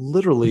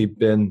literally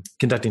been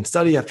conducting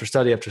study after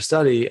study after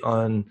study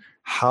on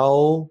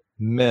how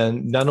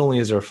men, not only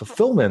is their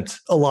fulfillment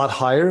a lot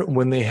higher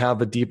when they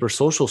have a deeper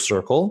social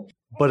circle,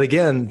 but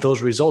again,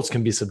 those results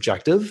can be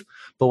subjective.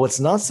 But what's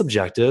not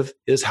subjective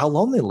is how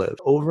long they live.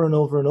 Over and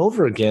over and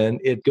over again,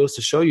 it goes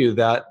to show you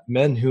that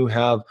men who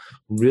have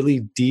really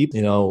deep,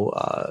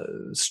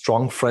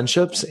 strong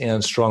friendships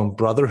and strong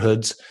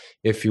brotherhoods,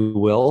 if you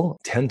will,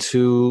 tend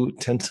to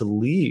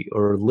lead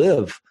or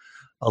live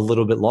a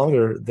little bit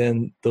longer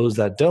than those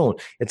that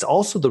don't. It's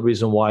also the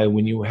reason why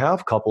when you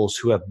have couples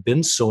who have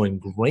been so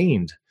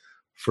ingrained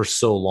for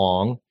so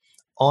long,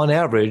 on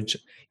average,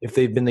 if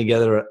they've been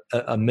together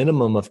a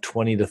minimum of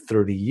 20 to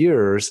 30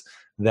 years,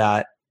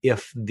 that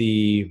if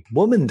the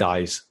woman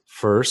dies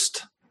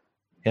first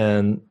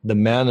and the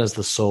man is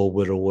the sole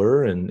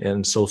widower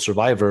and sole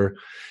survivor,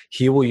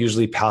 he will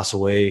usually pass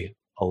away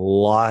a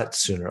lot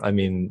sooner. I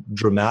mean,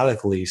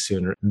 dramatically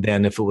sooner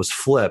than if it was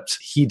flipped,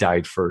 he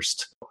died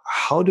first.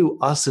 How do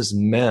us as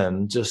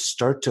men just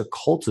start to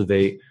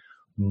cultivate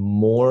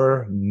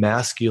more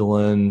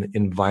masculine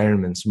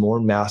environments, more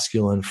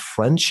masculine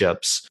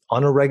friendships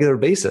on a regular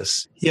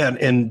basis? Yeah,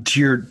 and to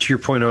your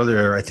point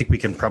earlier, I think we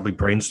can probably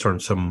brainstorm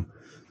some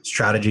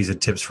strategies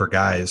and tips for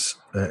guys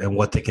and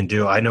what they can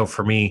do. I know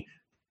for me,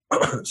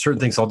 certain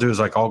things I'll do is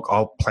like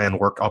I'll plan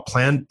work. I'll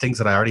plan things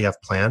that I already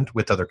have planned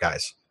with other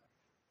guys.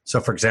 So,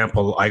 for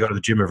example, I go to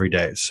the gym every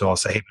day, so I'll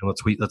say, "Hey,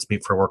 let's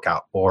meet for a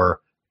workout,"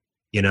 or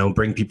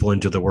bring people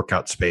into the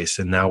workout space.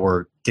 And now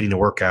we're getting a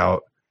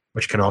workout,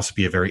 which can also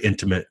be a very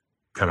intimate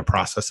kind of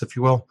process, if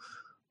you will,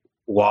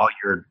 while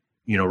you're,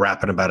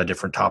 rapping about a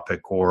different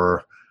topic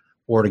or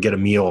to get a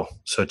meal.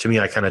 So to me,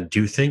 I kind of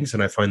do things,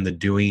 and I find the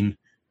doing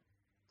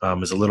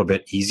is a little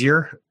bit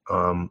easier.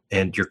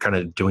 And you're kind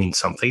of doing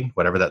something,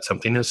 whatever that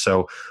something is.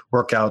 So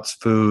workouts,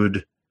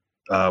 food,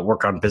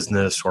 work on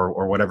business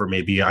or whatever it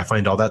may be. I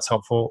find all that's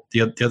helpful.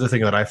 The other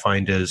thing that I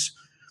find is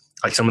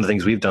like some of the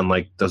things we've done,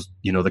 like those,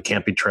 the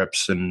camping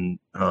trips and,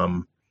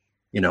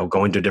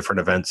 going to different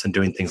events and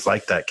doing things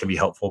like that can be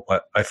helpful.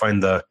 But I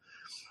find the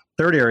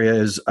third area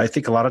is, I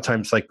think a lot of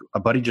times, like a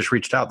buddy just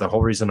reached out. The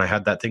whole reason I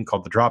had that thing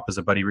called The Drop is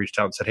a buddy reached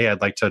out and said, "Hey,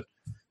 I'd like to,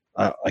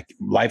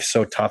 life's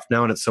so tough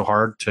now and it's so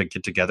hard to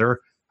get together.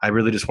 I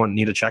really just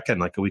need a check-in,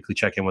 like a weekly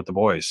check-in with the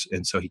boys."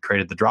 And so he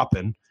created the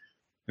drop-in,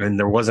 and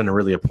there wasn't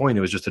really a point.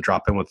 It was just a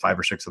drop-in with 5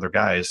 or 6 other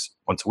guys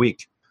once a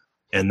week.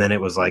 And then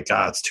it was like,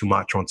 it's too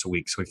much once a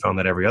week. So we found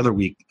that every other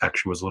week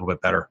actually was a little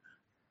bit better.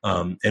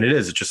 And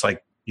it's just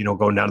like,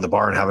 going down to the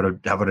bar and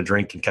having a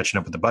drink and catching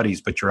up with the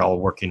buddies, but you're all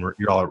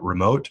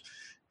remote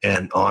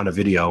and on a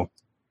video.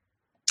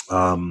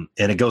 And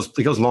it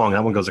goes long.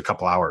 That one goes a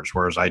couple hours.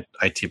 Whereas I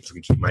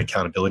typically keep my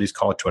accountabilities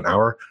call it to an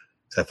hour.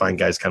 I find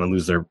guys kind of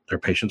lose their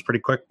patience pretty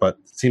quick, but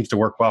it seems to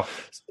work well.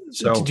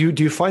 So do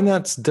you find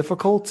that's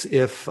difficult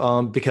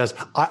because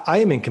I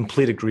am in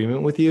complete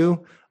agreement with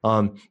you.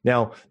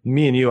 Now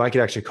me and you, I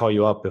could actually call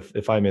you up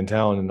if I'm in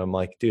town and I'm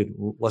like, dude,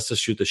 let's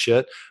just shoot the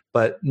shit.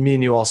 But me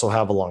and you also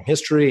have a long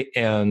history.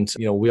 And,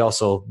 we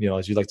also,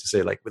 as you like to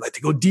say, like we like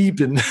to go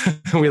deep and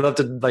we love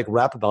to like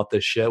rap about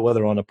this shit,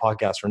 whether on a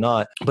podcast or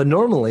not. But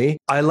normally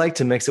I like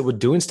to mix it with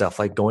doing stuff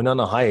like going on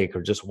a hike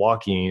or just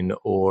walking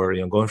or,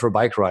 going for a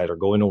bike ride or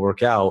going to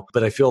work out.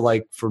 But I feel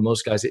like for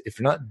most guys, if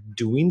you're not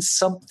doing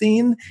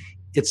something,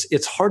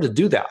 it's hard to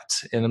do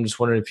that. And I'm just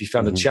wondering if you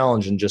found a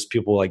challenge in just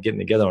people like getting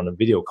together on a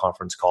video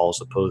conference call as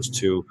opposed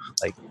to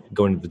like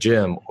going to the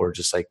gym or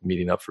just like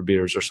meeting up for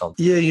beers or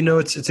something. Yeah,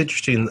 it's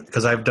interesting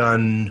because I've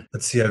done,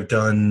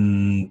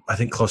 I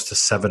think close to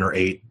 7 or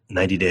 8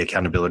 90-day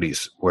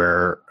accountabilities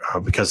where,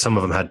 because some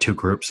of them had 2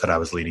 groups that I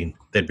was leading,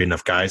 there'd be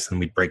enough guys and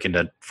we'd break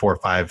into 4 or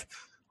 5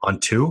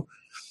 on 2.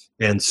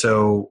 And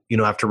so,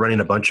 after running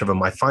a bunch of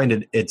them, I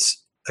find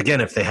it's,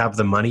 again, if they have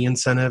the money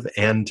incentive,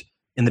 and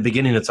in the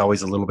beginning, it's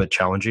always a little bit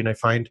challenging, I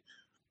find.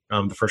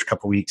 The first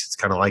couple of weeks, it's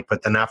kind of like,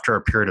 but then after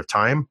a period of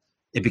time,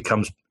 it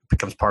becomes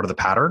becomes part of the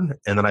pattern.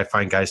 And then I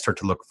find guys start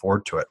to look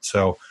forward to it.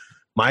 So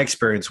my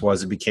experience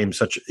was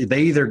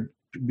they either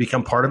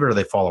become part of it or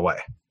they fall away.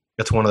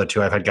 It's one of the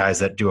two. I've had guys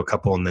that do a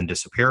couple and then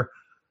disappear.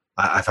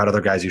 I've had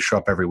other guys who show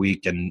up every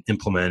week and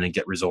implement and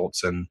get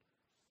results, and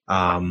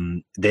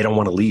they don't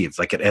want to leave.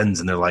 Like it ends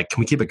and they're like,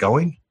 can we keep it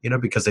going?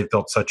 Because they've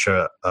built such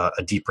a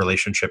deep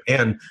relationship.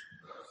 And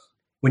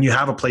when you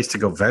have a place to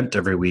go vent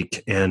every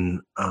week,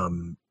 and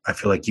I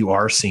feel like you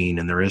are seen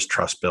and there is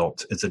trust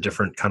built, it's a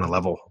different kind of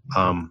level.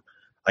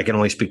 I can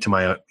only speak to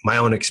my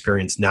own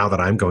experience now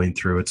that I'm going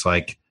through. It's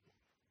like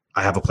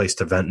I have a place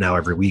to vent now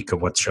every week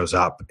of what shows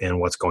up and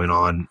what's going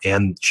on,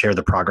 and share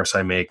the progress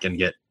I make and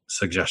get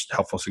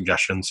helpful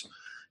suggestions.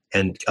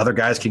 And other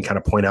guys can kind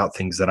of point out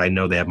things that I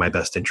know they have my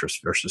best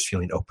interest versus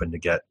feeling open to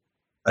get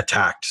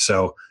attacked.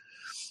 So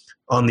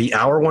on the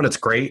hour one, it's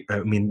great. I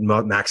mean,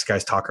 max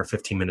guys talk are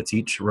 15 minutes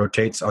each,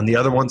 rotates. On the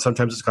other one,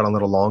 sometimes it's gone a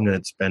little long, and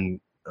it's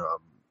been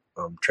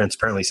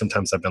transparently,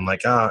 sometimes I've been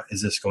like,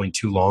 is this going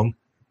too long?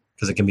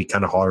 Because it can be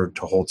kind of hard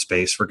to hold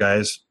space for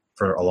guys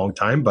for a long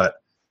time. But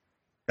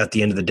at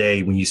the end of the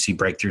day, when you see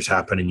breakthroughs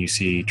happen and you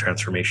see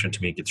transformation,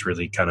 to me, it gets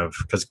really kind of,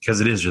 because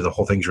the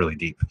whole thing's really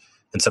deep.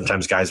 And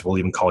sometimes guys will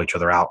even call each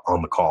other out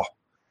on the call,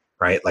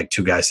 right? Like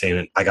two guys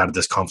saying, I got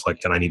this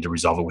conflict and I need to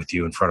resolve it with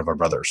you in front of our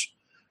brothers.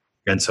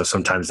 And so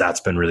sometimes that's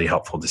been really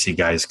helpful to see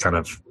guys kind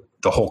of,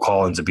 the whole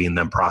call ends up being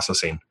them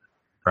processing,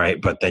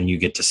 right? But then you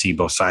get to see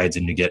both sides,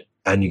 and you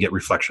get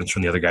reflections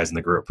from the other guys in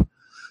the group.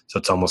 So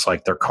it's almost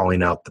like they're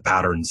calling out the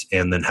patterns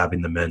and then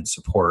having the men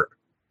support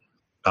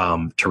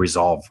to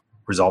resolve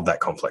that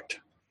conflict,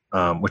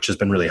 which has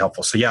been really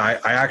helpful. So yeah,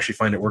 I actually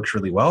find it works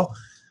really well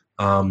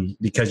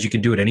because you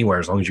can do it anywhere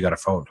as long as you got a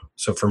phone.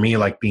 So for me,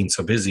 like being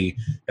so busy,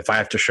 if I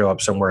have to show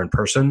up somewhere in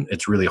person,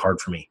 it's really hard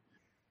for me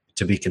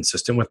to be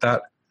consistent with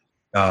that.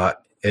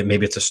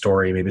 Maybe it's a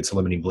story, maybe it's a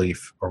limiting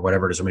belief or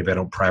whatever it is, or maybe I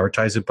don't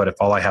prioritize it. But if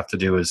all I have to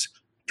do is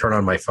turn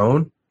on my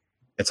phone,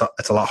 it's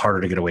a lot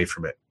harder to get away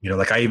from it.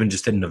 Like I even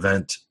just did an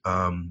event,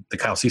 the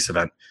Kyle Cease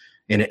event,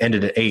 and it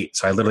ended at 8.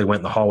 So I literally went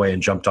in the hallway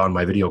and jumped on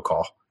my video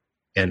call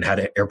and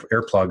had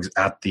earplugs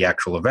at the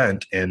actual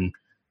event and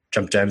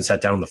jumped down and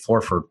sat down on the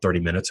floor for 30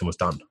 minutes and was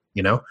done,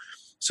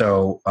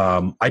 So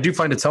I do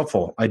find it's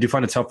helpful.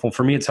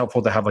 For me, it's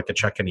helpful to have like a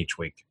check-in each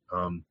week.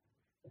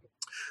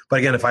 But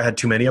again, if I had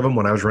too many of them,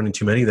 when I was running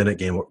too many, then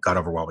it got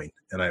overwhelming.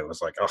 And I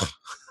was like, oh.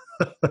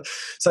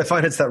 So I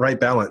find it's that right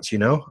balance,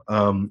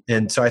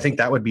 and so I think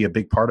that would be a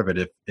big part of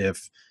it.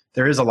 If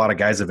there is a lot of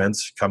guys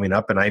events coming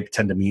up, and I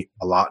tend to meet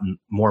a lot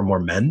more and more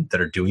men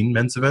that are doing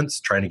men's events,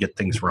 trying to get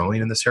things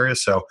rolling in this area.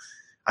 So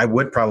I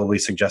would probably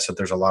suggest that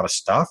there's a lot of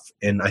stuff,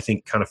 and I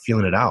think kind of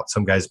feeling it out.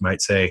 Some guys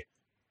might say,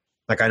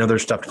 like, I know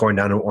there's stuff going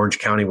down in Orange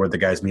County where the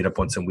guys meet up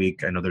once a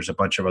week. I know there's a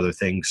bunch of other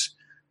things,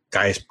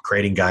 guys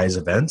creating guys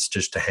events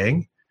just to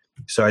hang.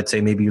 So I'd say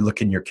maybe you look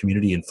in your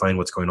community and find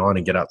what's going on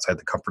and get outside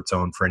the comfort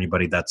zone. For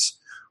anybody that's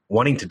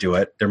wanting to do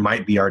it, there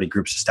might be already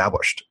groups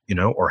established,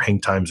 or hang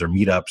times or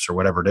meetups or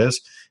whatever it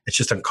is. It's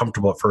just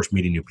uncomfortable at first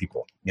meeting new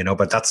people,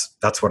 but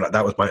that's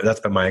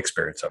been my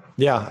experience of it.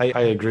 Yeah,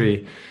 I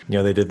agree.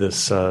 They did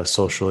this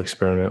social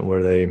experiment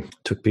where they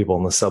took people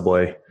on the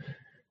subway.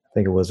 I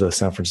think it was a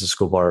San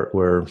Francisco BART,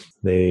 where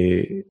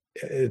they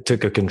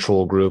took a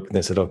control group and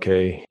they said,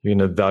 okay, you're going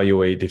to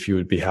evaluate if you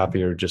would be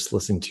happier just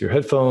listening to your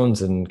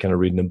headphones and kind of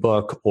reading a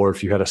book, or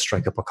if you had to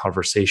strike up a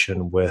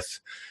conversation with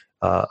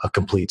a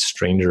complete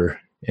stranger.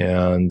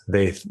 And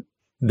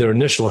their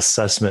initial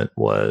assessment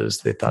was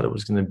they thought it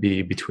was going to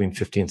be between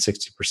 50 and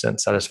 60%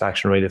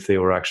 satisfaction rate if they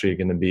were actually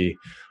going to be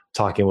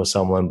talking with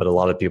someone. But a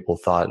lot of people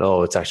thought,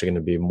 it's actually going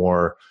to be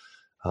more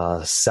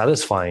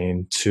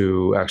satisfying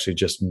to actually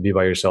just be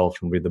by yourself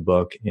and read the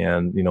book.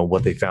 And,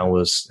 what they found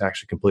was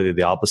actually completely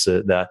the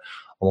opposite, that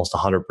almost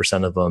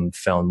 100% of them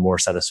found more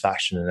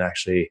satisfaction in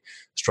actually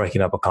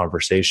striking up a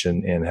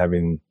conversation and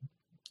having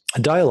a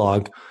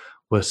dialogue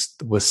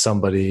with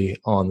somebody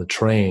on the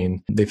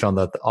train. They found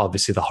that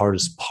obviously the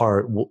hardest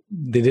part,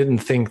 they didn't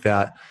think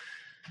that,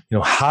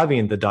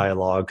 having the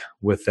dialogue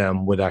with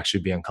them would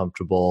actually be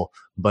uncomfortable,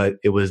 but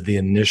it was the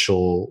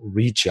initial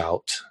reach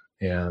out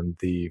and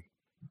the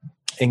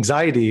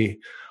anxiety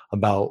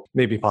about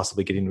maybe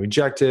possibly getting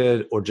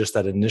rejected, or just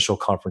that initial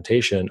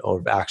confrontation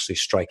of actually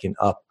striking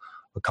up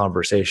a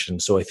conversation.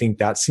 So I think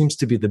that seems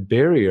to be the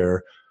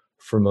barrier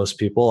for most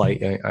people.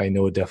 I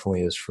know it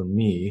definitely is for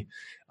me,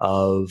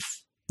 of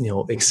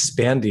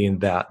expanding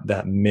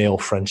that male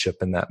friendship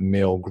and that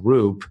male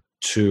group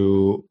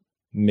to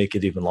make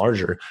it even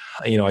larger.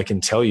 I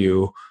can tell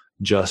you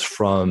just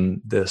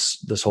from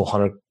this whole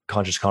 100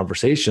 Conscious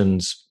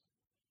Conversations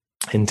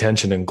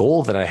intention and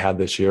goal that I had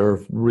this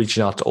year,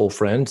 reaching out to old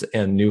friends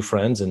and new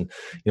friends, and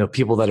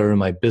people that are in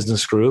my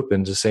business group,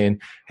 and just saying,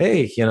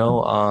 hey, I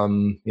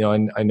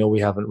know we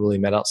haven't really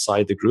met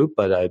outside the group,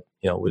 but I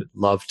would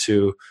love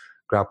to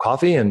grab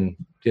coffee and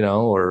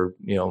or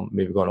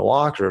maybe go on a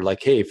walk, or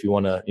like, hey, if you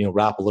want to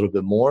rap a little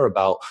bit more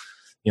about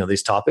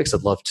these topics,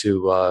 I'd love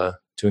to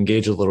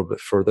engage a little bit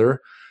further.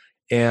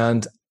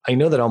 And I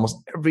know that almost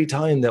every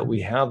time that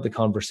we have the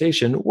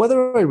conversation,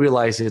 whether I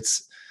realize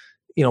it's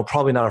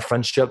probably not a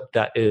friendship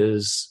that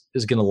is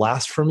going to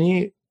last for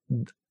me,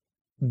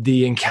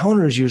 the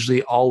encounter is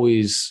usually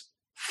always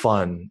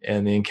fun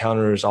and the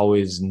encounter is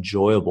always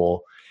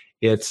enjoyable.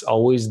 It's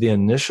always the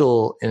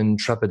initial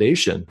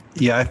intrepidation.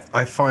 Yeah,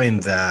 I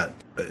find that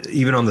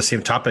even on the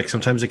same topic,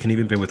 sometimes it can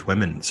even be with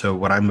women. So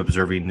what I'm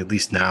observing, at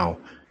least now,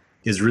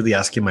 is really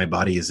asking my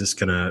body, is this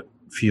going to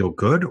feel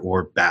good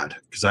or bad?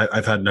 Because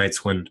I've had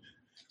nights when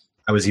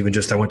I went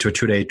to a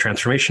 2-day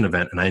transformation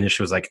event and I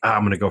initially was like,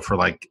 I'm going to go for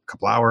like a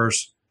couple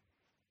hours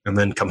and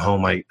then come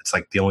home. It's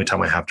like the only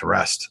time I have to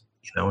rest,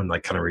 and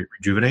like kind of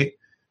rejuvenate.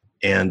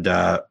 And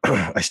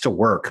I still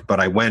work, but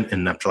I went,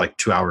 and after like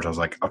 2 hours, I was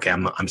like, okay,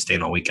 I'm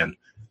staying all weekend.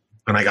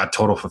 And I got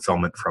total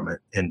fulfillment from it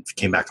and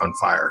came back on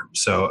fire.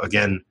 So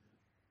again,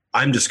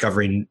 I'm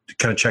discovering,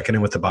 kind of checking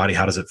in with the body.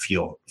 How does it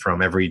feel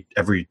from every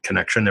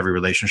connection, every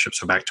relationship?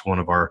 So back to one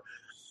of our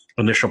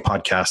initial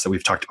podcasts that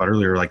we've talked about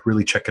earlier, like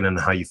really checking in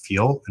on how you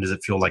feel. And does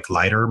it feel like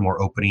lighter,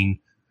 more opening,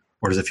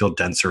 or does it feel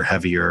denser,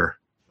 heavier,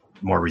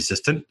 more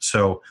resistant?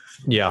 So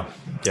yeah.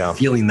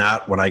 Feeling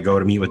that when I go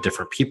to meet with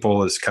different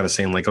people is kind of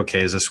saying like,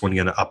 okay, is this one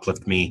going to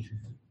uplift me?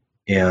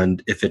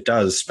 And if it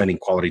does, spending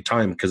quality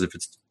time, because if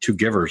it's two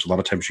givers, a lot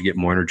of times you get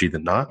more energy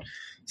than not.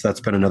 So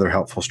that's been another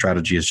helpful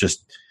strategy, is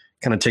just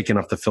kind of taking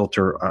off the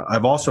filter.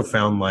 I've also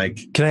found like...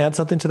 Can I add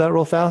something to that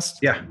real fast?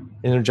 Yeah.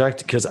 Interject,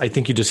 because I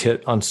think you just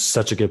hit on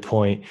such a good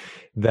point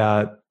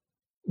that,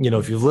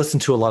 if you've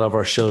listened to a lot of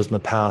our shows in the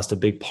past, a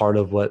big part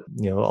of what,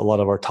 a lot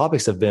of our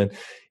topics have been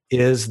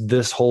is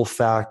this whole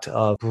fact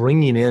of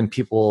bringing in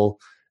people,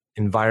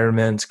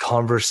 environment,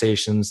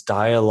 conversations,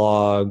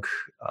 dialogue,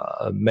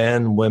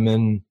 men,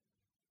 women,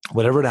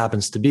 whatever it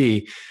happens to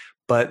be,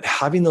 but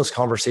having those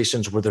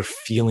conversations where they're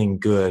feeling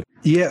good.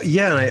 Yeah.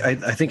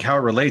 And I think how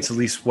it relates, at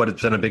least what has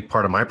been a big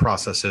part of my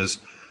process, is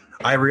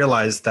I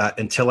realized that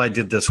until I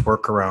did this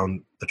work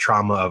around the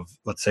trauma of,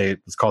 let's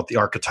call it the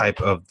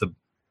archetype of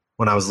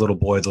when I was a little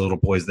boy, the little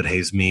boys that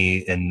hazed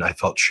me, and I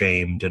felt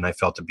shamed and I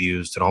felt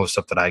abused and all the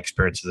stuff that I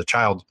experienced as a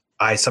child,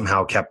 I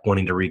somehow kept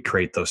wanting to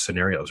recreate those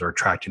scenarios or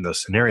attracting those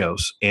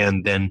scenarios.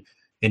 And then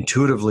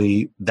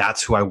intuitively,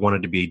 that's who I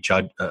wanted to be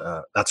judged.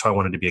 That's who I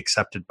wanted to be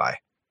accepted by.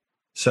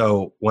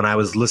 So when I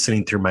was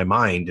listening through my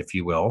mind, if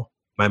you will,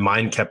 my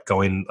mind kept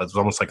going. It was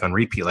almost like on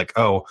repeat, like,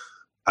 oh,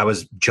 I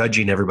was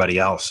judging everybody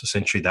else,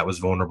 essentially, that was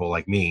vulnerable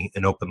like me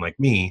and open like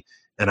me.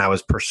 And I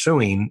was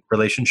pursuing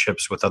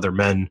relationships with other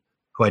men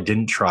who I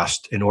didn't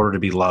trust in order to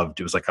be loved.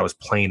 It was like I was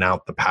playing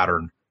out the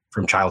pattern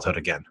from childhood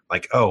again.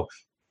 Like, oh,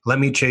 let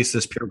me chase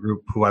this peer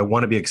group who I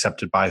want to be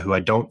accepted by, who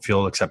I don't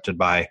feel accepted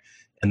by,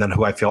 and then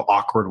who I feel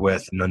awkward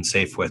with and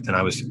unsafe with. And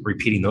I was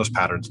repeating those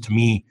patterns. To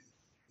me,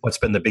 what's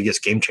been the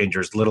biggest game changer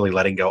is literally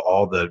letting go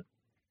all the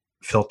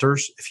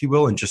filters, if you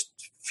will, and just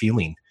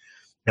feeling.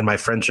 And my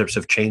friendships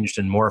have changed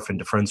and morphed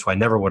into friends who I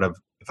never would have,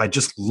 if I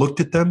just looked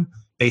at them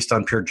based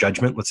on pure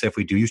judgment. Let's say if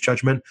we do use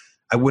judgment,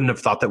 I wouldn't have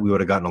thought that we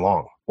would have gotten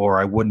along, or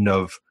I wouldn't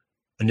have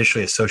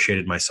initially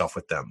associated myself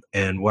with them.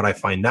 And what I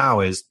find now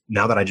is,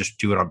 now that I just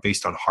do it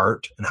based on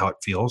heart and how it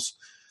feels,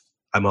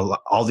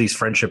 all these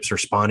friendships are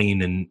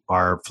spawning and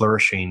are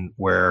flourishing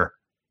where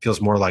it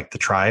feels more like the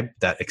tribe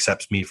that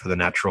accepts me for the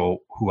natural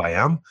who I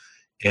am.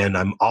 And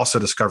I'm also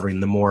discovering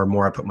the more and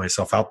more I put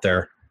myself out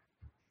there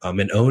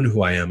and own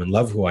who I am and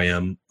love who I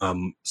am,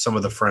 some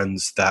of the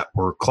friends that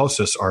were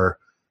closest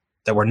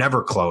that were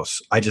never close,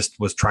 I just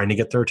was trying to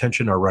get their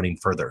attention, are running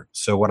further.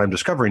 So what I'm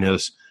discovering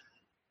is,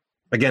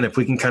 again, if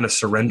we can kind of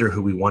surrender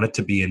who we want it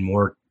to be and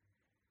more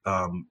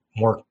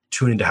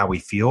tune into how we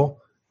feel,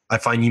 I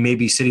find you may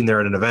be sitting there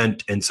at an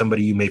event and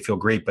somebody you may feel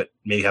great, but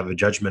may have a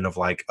judgment of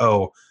like,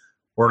 oh,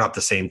 we're not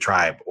the same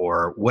tribe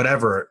or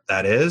whatever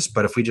that is.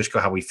 But if we just go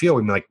how we feel,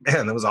 we'd be like,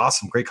 man, that was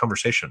awesome. Great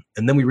conversation.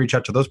 And then we reach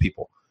out to those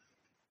people.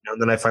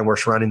 And then I find we're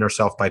surrounding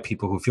ourselves by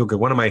people who feel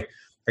good. I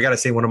got to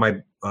say, one of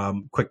my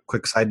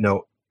quick side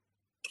note,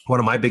 one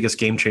of my biggest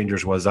game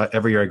changers was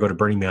every year I go to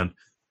Burning Man.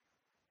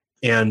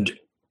 And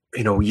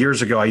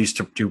years ago, I used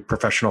to do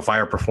professional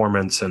fire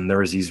performance, and there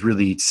was these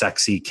really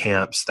sexy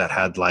camps that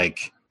had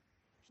like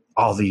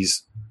all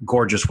these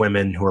gorgeous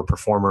women who were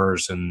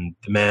performers and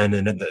the men,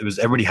 and it was,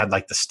 everybody had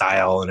like the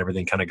style and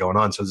everything kind of going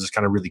on. So it was this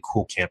kind of really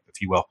cool camp,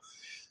 if you will.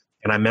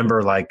 And I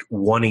remember like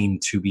wanting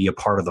to be a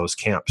part of those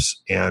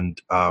camps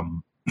and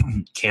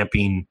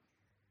camping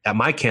at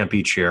my camp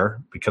each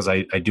year, because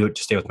I do it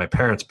to stay with my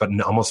parents, but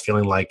almost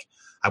feeling like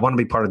I want to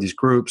be part of these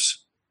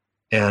groups.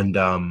 And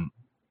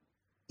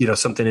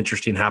something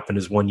interesting happened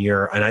is one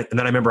year. And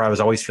then I remember I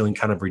was always feeling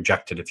kind of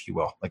rejected, if you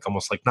will, like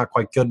almost like not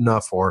quite good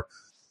enough or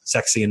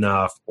sexy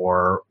enough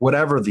or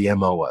whatever the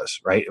MO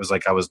was, right? It was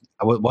like I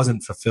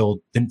wasn't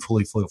fulfilled, didn't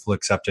fully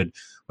accepted,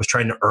 was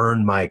trying to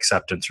earn my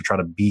acceptance or try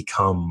to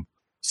become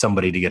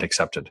somebody to get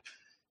accepted.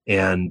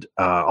 And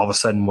all of a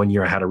sudden one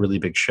year I had a really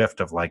big shift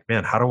of like,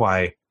 man, how do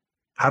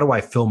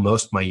I fill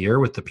most of my year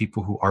with the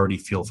people who already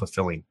feel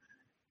fulfilling?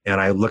 And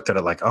I looked at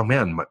it like, oh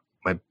man,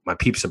 my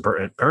peeps at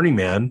Burning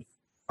Man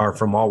are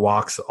from all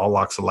walks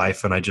of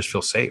life, and I just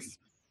feel safe.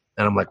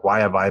 And I'm like, why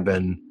have I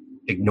been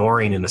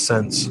ignoring, in a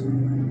sense,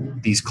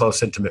 these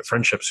close, intimate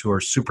friendships who are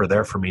super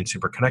there for me and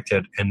super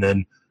connected, and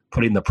then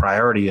putting the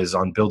priority is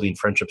on building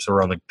friendships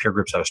around the peer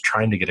groups I was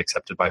trying to get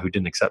accepted by who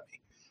didn't accept me.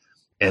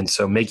 And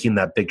so making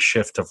that big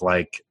shift of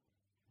like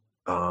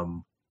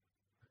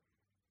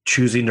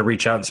choosing to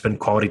reach out and spend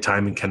quality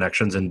time and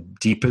connections and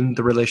deepen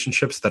the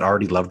relationships that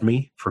already loved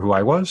me for who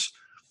I was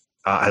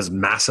has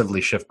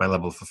massively shifted my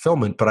level of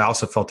fulfillment. But I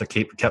also felt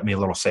it kept me a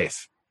little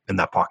safe in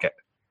that pocket.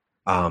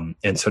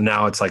 And so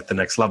now it's like the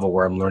next level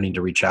where I'm learning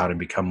to reach out and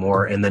become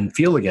more, and then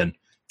feel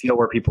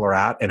where people are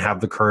at, and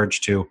have the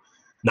courage to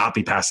not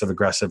be passive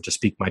aggressive, to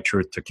speak my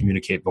truth, to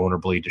communicate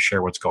vulnerably, to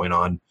share what's going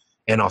on,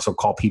 and also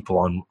call people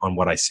on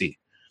what I see.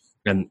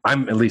 And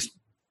I'm, at least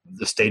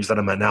the stage that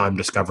I'm at now, I'm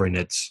discovering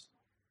it's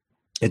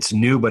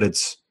new, but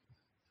it's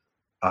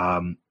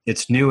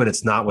new and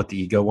it's not what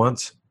the ego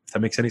wants. If that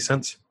makes any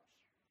sense.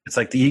 It's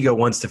like the ego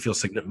wants to feel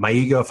significant. My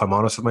ego, if I'm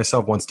honest with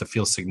myself, wants to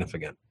feel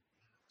significant.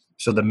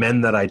 So the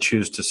men that I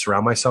choose to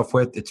surround myself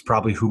with, it's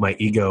probably who my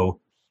ego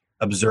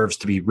observes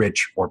to be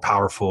rich or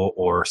powerful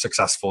or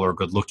successful or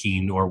good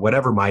looking, or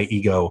whatever my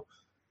ego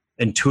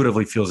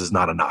intuitively feels is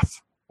not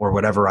enough, or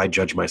whatever I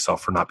judge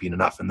myself for not being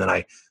enough. And then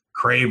I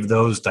crave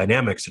those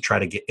dynamics to try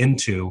to get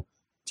into,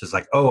 just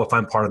like, oh, if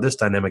I'm part of this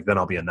dynamic, then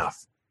I'll be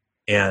enough.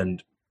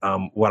 And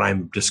what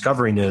I'm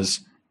discovering is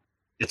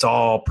it's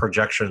all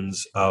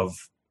projections of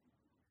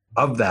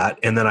that.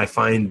 And then I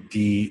find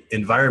the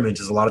environment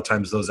is a lot of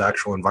times those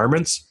actual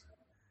environments,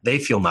 they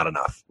feel not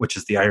enough, which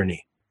is the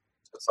irony.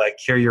 It's like,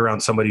 here you're around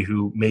somebody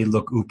who may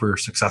look uber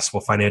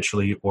successful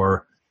financially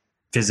or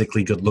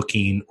physically good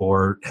looking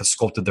or has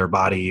sculpted their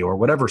body or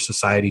whatever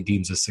society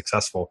deems as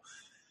successful.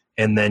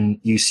 And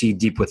then you see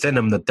deep within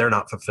them that they're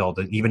not fulfilled.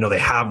 And even though they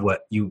have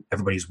what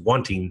everybody's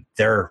wanting,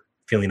 they're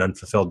feeling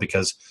unfulfilled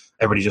because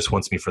everybody just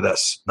wants me for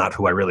this, not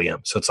who I really am.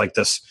 So it's like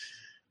this.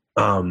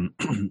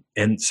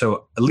 And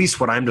so at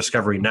least what I'm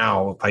discovering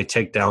now, if I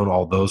take down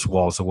all those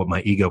walls of what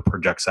my ego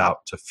projects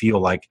out to feel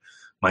like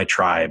my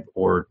tribe,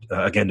 or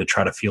again, to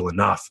try to feel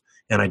enough,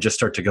 and I just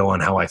start to go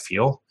on how I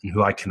feel and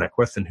who I connect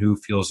with and who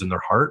feels in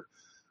their heart,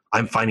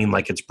 I'm finding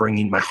like it's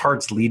bringing, my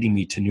heart's leading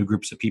me to new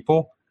groups of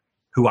people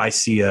who I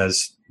see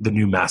as the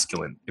new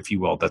masculine, if you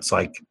will. That's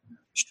like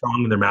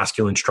strong in their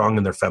masculine, strong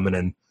in their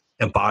feminine,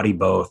 embody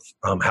both,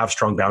 have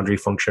strong boundary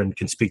function,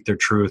 can speak their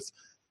truth,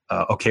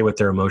 okay with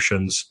their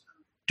emotions,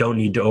 don't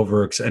need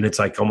to and it's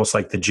like almost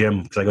like the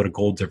gym, because I go to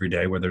Gold's every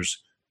day, where there's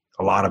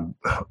a lot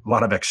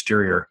of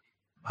exterior.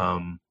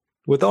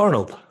 With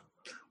Arnold,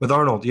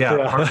 yeah.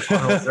 Arnold,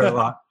 there are a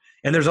lot.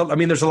 And there's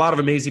a lot of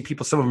amazing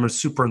people. Some of them are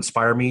super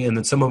inspire me, and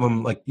then some of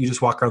them, like, you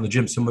just walk around the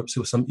gym. Some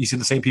you see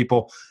the same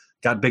people,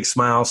 got big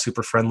smiles,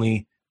 super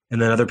friendly,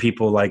 and then other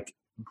people, like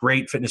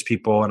great fitness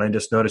people, and I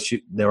just noticed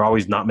they're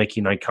always not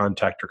making eye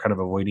contact or kind of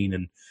avoiding.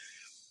 And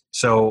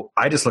so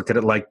I just look at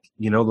it like,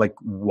 like,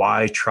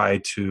 why try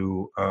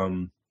to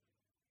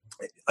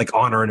like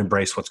honor and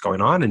embrace what's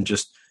going on and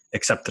just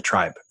accept the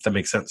tribe, if that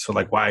makes sense. So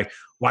like, why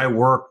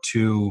work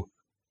to,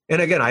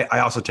 and again, I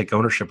also take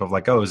ownership of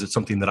like, oh, is it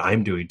something that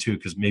I'm doing too?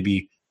 Because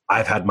maybe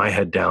I've had my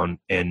head down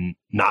and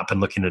not been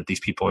looking at these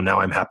people, and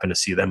now I'm happy to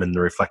see them and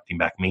they're reflecting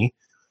back me.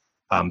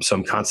 So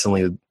I'm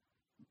constantly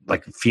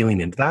like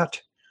feeling into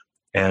that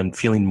and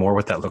feeling more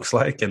what that looks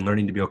like, and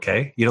learning to be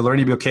okay.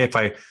 Learning to be okay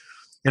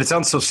and it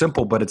sounds so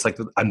simple, but it's like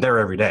I'm there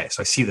every day.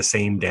 So I see the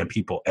same damn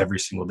people every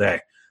single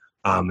day.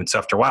 And so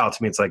after a while,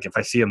 to me, it's like, if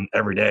I see them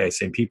every day,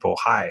 same people,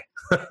 hi,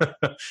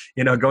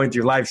 going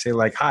through life, say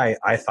like, hi,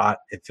 I thought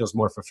it feels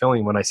more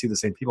fulfilling when I see the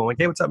same people. I'm like,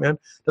 hey, what's up, man?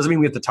 Doesn't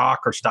mean we have to talk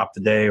or stop the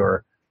day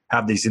or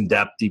have these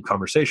in-depth, deep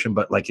conversation,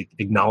 but like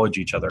acknowledge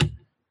each other.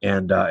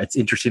 And it's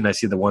interesting. I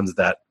see the ones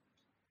that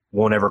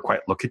won't ever quite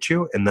look at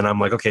you. And then I'm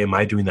like, okay, am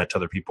I doing that to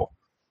other people?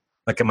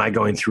 Like, am I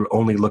going through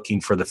only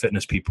looking for the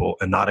fitness people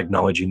and not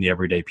acknowledging the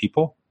everyday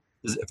people?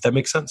 If that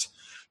makes sense.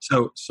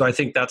 So I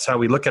think that's how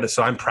we look at it.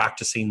 So I'm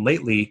practicing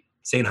lately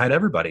saying hi to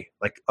everybody.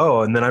 Like,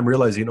 oh, and then I'm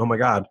realizing, oh my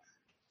God,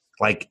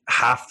 like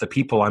half the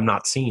people I'm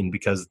not seeing,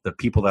 because the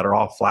people that are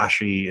all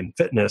flashy in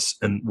fitness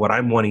and what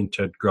I'm wanting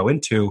to grow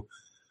into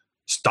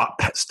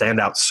stand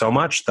out so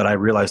much that I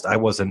realized I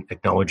wasn't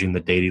acknowledging the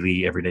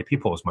daily, everyday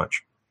people as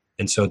much.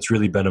 And so it's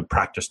really been a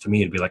practice to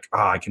me to be like,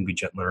 I can be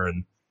gentler,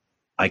 and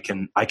I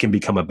can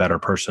become a better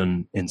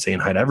person in saying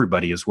hi to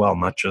everybody as well,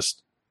 not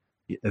just,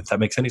 if that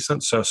makes any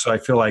sense. So I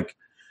feel like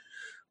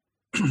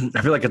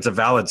it's a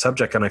valid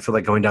subject, and I feel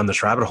like going down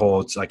this rabbit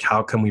hole, it's like,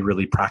 how can we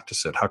really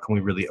practice it? How can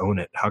we really own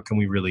it? How can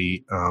we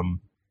really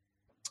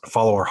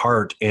follow our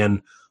heart,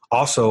 and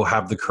also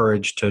have the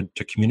courage to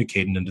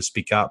communicate and to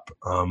speak up,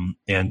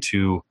 and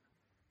to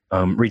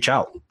reach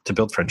out to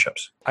build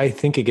friendships? I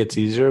think it gets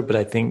easier, but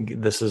I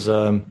think this is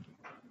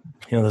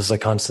this is a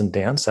constant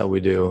dance that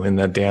we do, and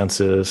that dance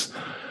is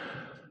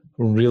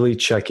really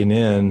checking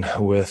in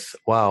with,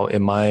 wow,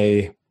 am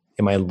I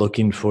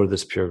looking for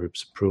this peer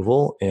group's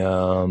approval?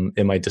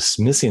 Am I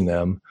dismissing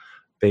them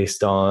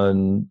based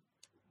on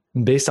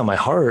my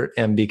heart,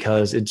 and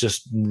because it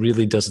just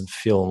really doesn't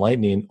feel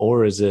enlightening?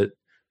 Or is it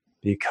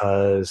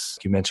because,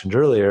 you mentioned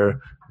earlier,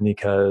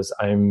 because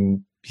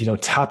I'm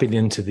tapping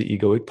into the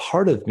egoic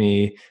part of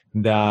me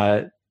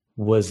that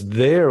was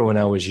there when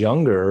I was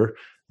younger,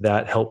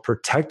 that helped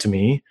protect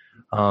me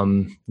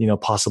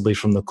possibly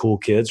from the cool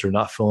kids, or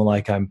not feeling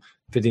like I'm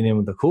fitting in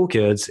with the cool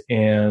kids.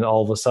 And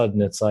all of a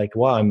sudden it's like,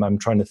 wow, I'm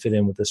trying to fit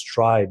in with this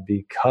tribe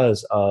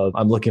because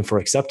I'm looking for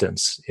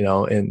acceptance,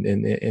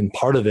 and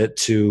part of it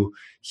to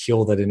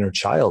heal that inner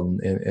child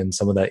and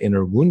some of that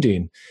inner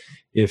wounding,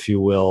 if you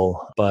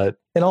will.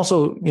 And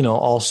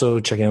also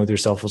checking in with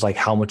yourself was like,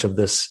 how much of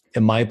this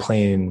am I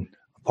playing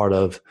a part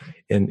of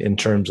in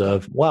terms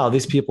of, wow,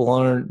 these people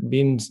aren't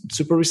being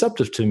super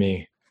receptive to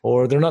me,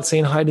 or they're not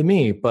saying hi to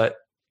me, but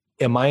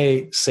am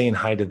I saying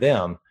hi to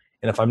them?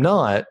 And if I'm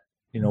not,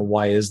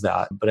 why is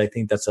that? But I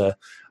think that's a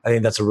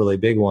really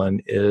big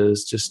one,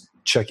 is just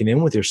checking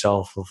in with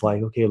yourself of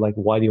like, okay, like,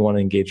 why do you want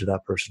to engage with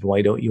that person?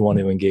 Why don't you want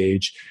to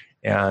engage?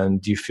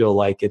 And do you feel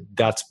like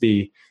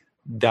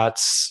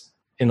that's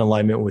in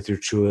alignment with your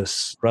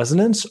truest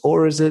resonance?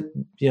 Or is it,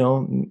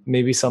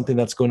 maybe something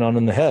that's going on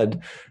in the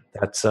head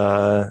that's,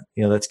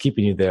 that's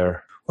keeping you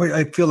there? Well,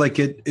 I feel like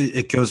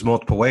it goes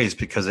multiple ways,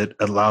 because it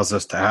allows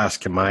us to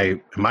ask, am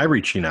I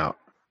reaching out?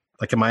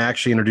 Like, am I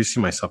actually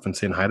introducing myself and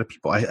saying hi to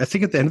people? I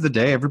think at the end of the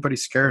day,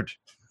 everybody's scared.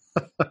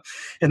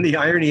 And the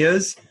irony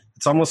is,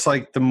 it's almost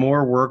like the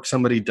more work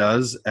somebody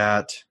does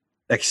at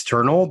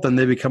external, then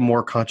they become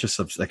more conscious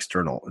of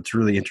external. It's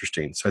really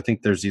interesting. So I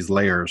think there's these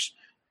layers,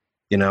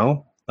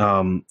 so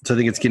I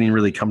think it's getting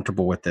really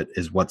comfortable with it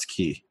is what's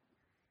key.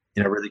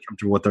 Really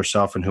comfortable with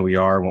ourselves and who we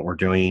are and what we're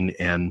doing.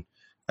 And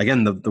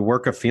again, the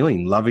work of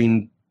feeling,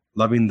 loving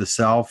the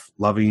self,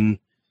 loving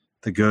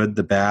the good,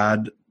 the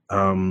bad,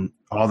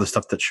 all the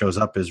stuff that shows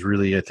up is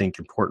really, I think,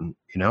 important,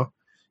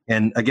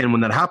 And again,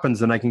 when that happens,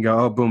 then I can go,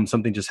 oh, boom,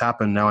 something just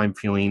happened. Now I'm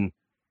feeling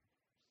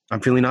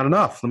not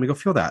enough. Let me go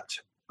feel that.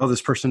 Oh,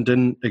 this person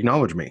didn't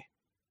acknowledge me.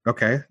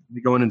 Okay, let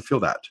me go in and feel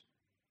that.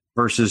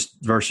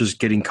 Versus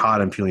getting caught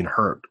and feeling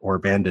hurt or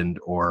abandoned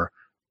or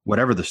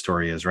whatever the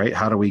story is, right?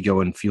 How do we go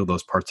and feel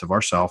those parts of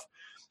ourself,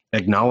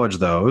 acknowledge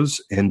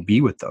those, and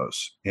be with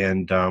those?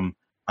 And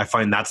I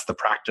find that's the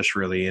practice,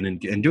 really.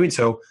 And in doing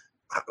so,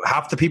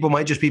 half the people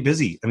might just be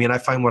busy. I mean, I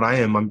find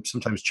I'm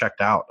sometimes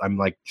checked out. I'm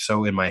like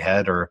so in my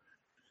head or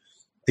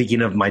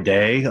thinking of my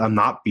day, I'm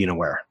not being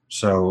aware.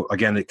 So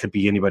again, it could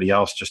be anybody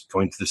else just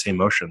going through the same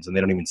motions, and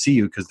they don't even see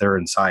you because they're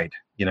inside,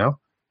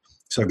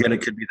 So again,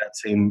 it could be that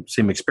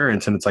same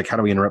experience. And it's like, how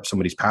do we interrupt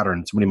somebody's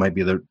pattern? Somebody might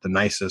be the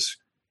nicest,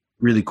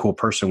 really cool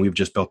person. We've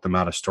just built them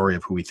out a story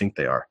of who we think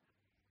they are.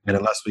 And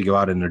unless we go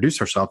out and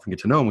introduce ourselves and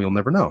get to know them, we'll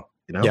never know,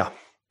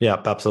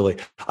 Yeah,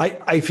 absolutely.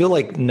 I feel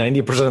like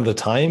 90% of the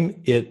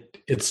time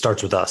it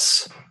starts with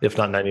us, if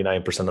not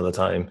 99% of the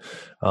time.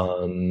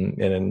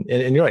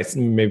 And you're right.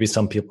 Maybe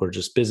some people are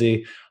just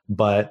busy,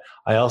 but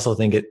I also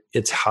think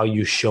it's how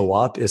you show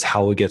up is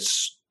how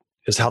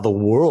the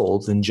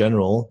world in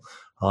general,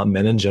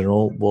 men in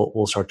general,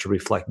 will start to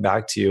reflect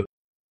back to you.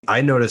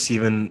 I notice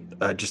even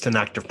just an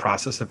active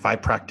process. If I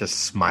practice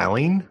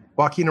smiling,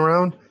 walking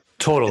around,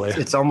 totally,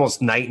 it's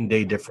almost night and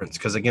day difference.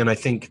 Because again, I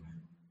think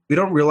we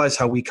don't realize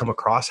how we come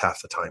across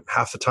half the time.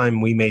 Half the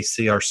time we may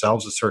see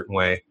ourselves a certain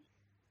way,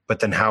 but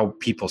then how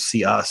people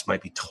see us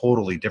might be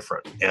totally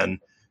different. And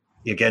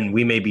again,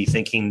 we may be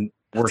thinking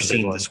we're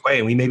seen this way,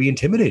 and we may be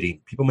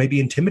intimidating. People may be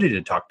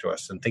intimidated to talk to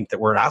us and think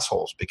that we're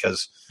assholes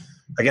because,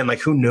 again, like,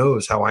 who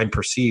knows how I'm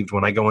perceived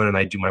when I go in and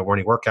I do my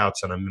morning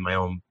workouts and I'm in my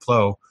own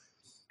flow.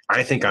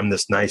 I think I'm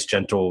this nice,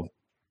 gentle,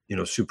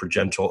 super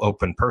gentle,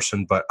 open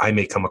person, but I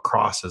may come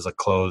across as a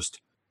closed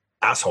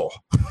asshole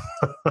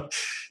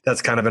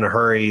that's kind of in a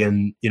hurry,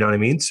 and you know what I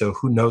mean? So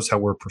who knows how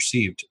we're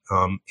perceived?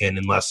 And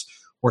unless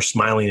we're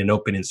smiling and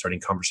open and starting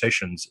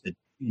conversations, you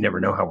never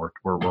know how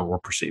we're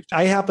perceived.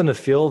 I happen to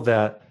feel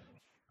that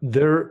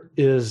there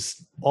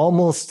is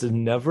almost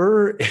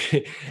never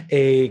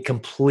a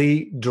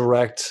complete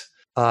direct,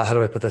 how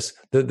do I put this?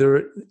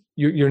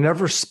 You're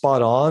never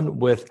spot on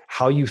with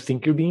how you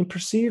think you're being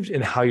perceived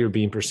and how you're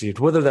being perceived,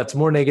 whether that's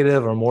more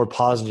negative or more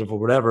positive or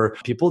whatever.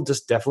 People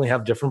just definitely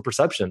have different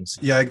perceptions.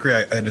 Yeah, I agree.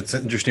 And it's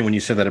interesting when you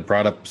said that. It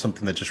brought up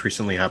something that just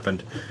recently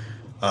happened.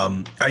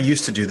 I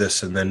used to do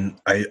this, and then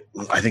I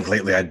think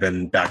lately I'd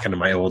been back into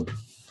my old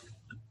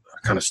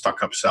kind of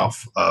stuck up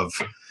self of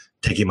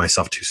taking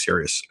myself too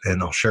serious.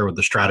 And I'll share with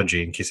the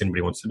strategy in case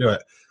anybody wants to do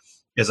it.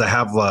 Is I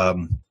have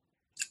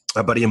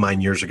a buddy of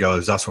mine years ago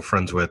who's also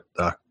friends with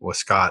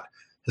Scott.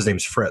 His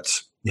name's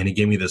Fritz, and he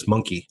gave me this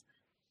monkey,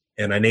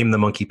 and I named the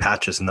monkey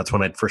Patches. And that's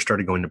when I first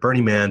started going to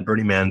Burning Man.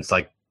 Burning Man's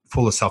like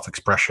full of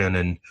self-expression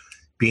and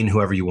being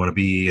whoever you want to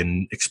be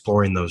and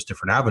exploring those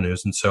different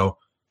avenues. And so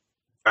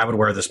I would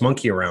wear this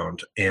monkey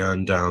around,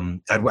 and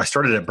I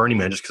started at Burning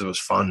Man just because it was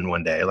fun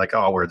one day. Like, oh,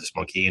 I'll wear this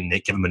monkey and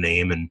give him a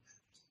name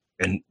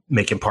and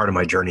make him part of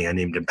my journey. I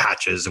named him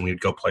Patches, and we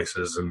would go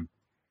places, and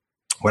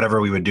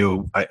whatever we would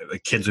do,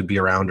 kids would be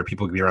around or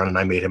people would be around, and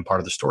I made him part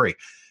of the story. It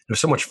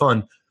was so much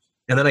fun.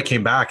 And then I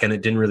came back, and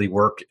it didn't really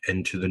work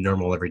into the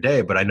normal every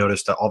day, but I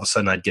noticed that all of a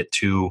sudden I'd get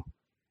too,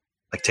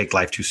 like, take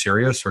life too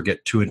serious or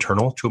get too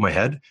internal, too in my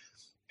head.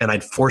 And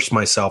I'd force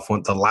myself,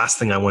 the last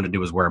thing I wanted to do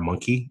was wear a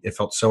monkey. It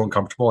felt so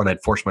uncomfortable, and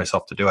I'd force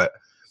myself to do it.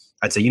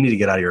 I'd say, you need to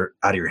get out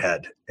of your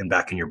head and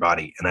back in your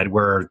body. And I'd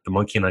wear the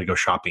monkey and I'd go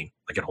shopping,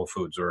 like at Whole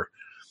Foods or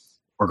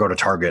or go to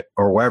Target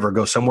or wherever,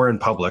 go somewhere in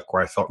public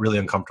where I felt really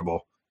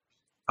uncomfortable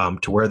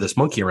to wear this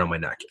monkey around my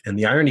neck. And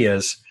the irony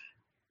is,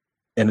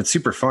 and it's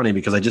super funny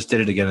because I just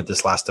did it again at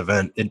this last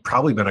event. It'd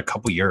probably been a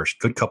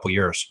good couple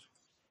years,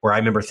 where I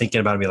remember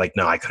thinking about it and be like,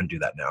 no, I couldn't do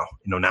that now.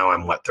 Now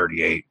I'm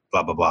 38,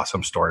 blah, blah, blah,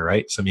 some story,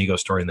 right? Some ego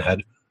story in the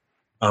head.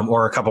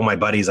 Or a couple of my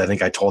buddies, I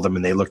think I told them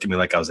and they looked at me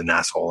like I was an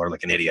asshole or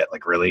like an idiot.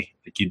 Like, really?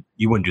 Like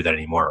you wouldn't do that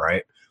anymore,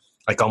 right?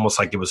 Like almost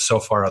like it was so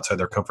far outside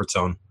their comfort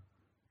zone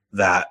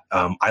that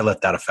I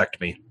let that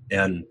affect me.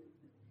 And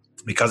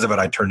because of it,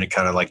 I turned to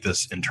kind of like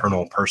this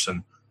internal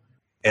person.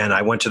 And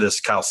I went to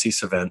this Kyle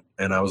Cease event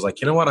and I was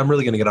like, you know what? I'm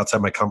really going to get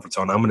outside my comfort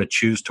zone. I'm going to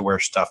choose to wear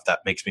stuff that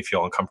makes me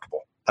feel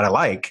uncomfortable, that I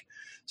like.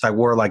 So I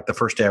wore the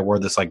first day I wore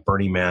this like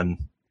Burning Man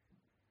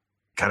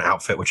kind of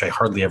outfit, which I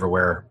hardly ever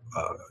wear,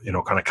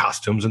 kind of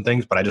costumes and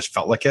things, but I just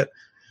felt like it.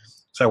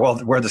 So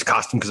I wear this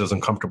costume because it was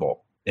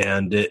uncomfortable.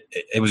 And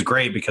it was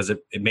great because it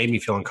made me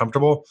feel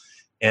uncomfortable.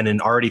 And in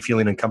already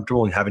feeling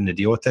uncomfortable and having to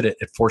deal with it,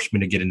 it forced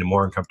me to get into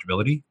more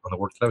uncomfortability on the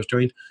work that I was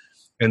doing.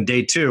 And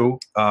day two,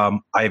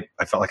 I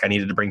felt like I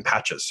needed to bring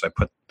patches. So I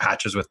put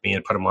patches with me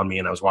and put them on me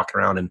and I was walking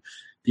around. And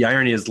the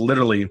irony is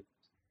literally,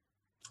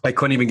 I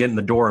couldn't even get in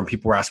the door and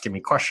people were asking me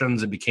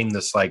questions. It became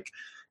this like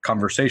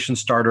conversation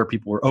starter.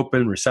 People were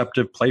open,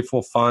 receptive,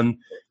 playful, fun.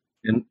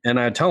 And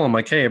I tell them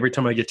like, hey, every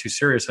time I get too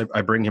serious,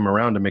 I bring him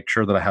around to make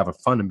sure that I have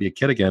fun and be a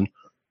kid again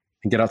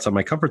and get outside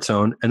my comfort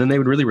zone. And then they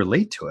would really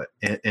relate to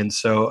it. And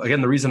so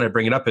again, the reason I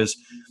bring it up is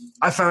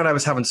I found I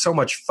was having so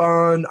much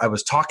fun. I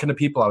was talking to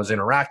people. I was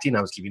interacting.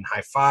 I was giving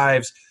high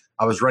fives.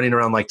 I was running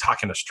around like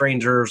talking to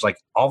strangers. Like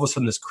all of a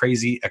sudden this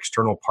crazy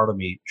external part of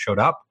me showed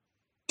up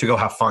to go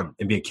have fun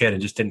and be a kid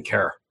and just didn't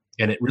care.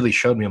 And it really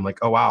showed me, I'm like,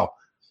 oh, wow.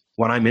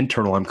 When I'm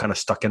internal, I'm kind of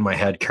stuck in my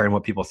head, caring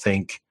what people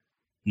think,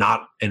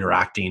 not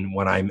interacting.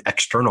 When I'm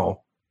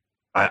external,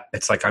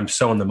 it's like I'm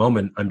so in the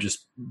moment. I'm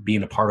just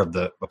being a part of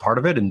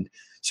it. And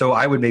so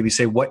I would maybe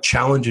say, what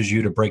challenges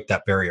you to break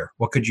that barrier?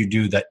 What could you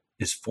do that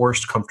is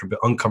forced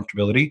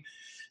uncomfortability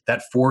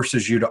that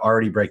forces you to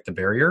already break the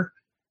barrier?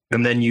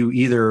 And then you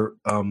either,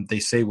 they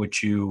say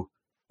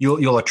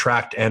you'll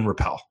attract and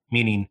repel,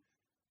 meaning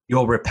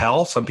you'll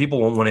repel. Some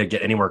people won't want to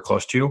get anywhere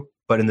close to you,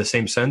 but in the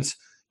same sense,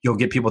 you'll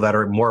get people that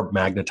are more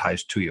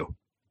magnetized to you.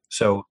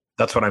 So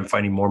that's what I'm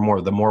finding more and more.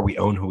 The more we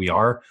own who we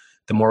are,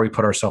 the more we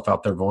put ourselves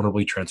out there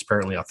vulnerably,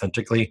 transparently,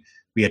 authentically,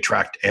 we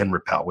attract and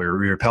repel. We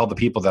repel the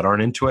people that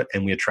aren't into it,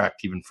 and we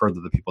attract even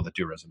further the people that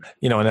do resonate.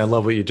 And I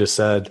love what you just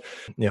said.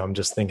 I'm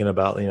just thinking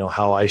about,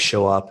 how I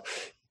show up.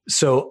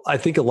 So I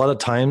think a lot of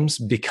times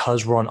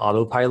because we're on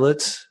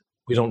autopilot,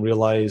 we don't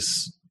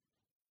realize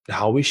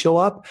how we show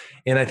up.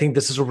 And I think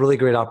this is a really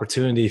great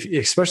opportunity,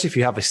 especially if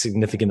you have a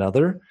significant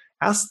other,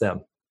 ask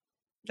them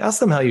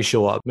how you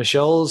show up.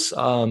 Michelle's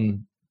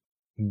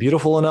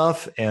beautiful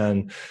enough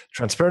and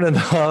transparent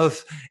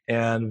enough,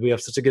 and we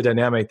have such a good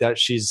dynamic that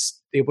she's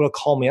able to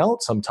call me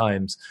out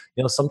sometimes.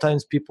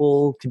 Sometimes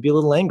people can be a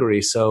little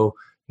angry. So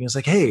it's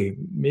like, hey,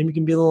 maybe you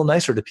can be a little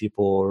nicer to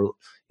people. Or,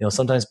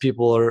 sometimes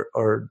people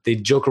are they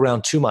joke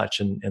around too much.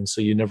 And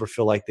so you never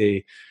feel like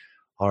they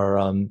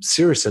are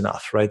serious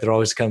enough, right? They're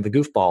always kind of the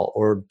goofball,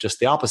 or just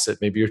the opposite.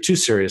 Maybe you're too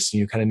serious and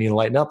you kind of need to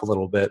lighten up a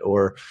little bit.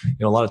 Or,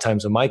 a lot of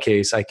times in my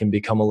case, I can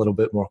become a little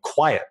bit more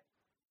quiet.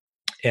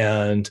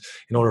 And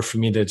in order for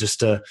me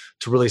to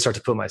really start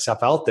to put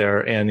myself out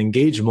there and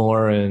engage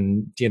more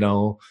and,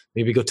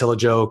 maybe go tell a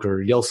joke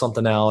or yell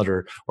something out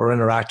or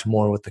interact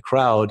more with the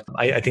crowd,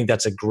 I think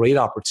that's a great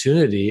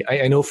opportunity.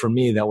 I know for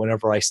me that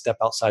whenever I step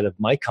outside of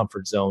my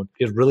comfort zone,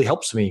 it really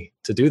helps me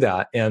to do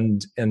that.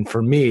 And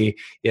for me,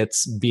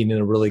 it's being in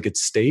a really good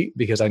state,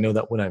 because I know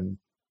that when I'm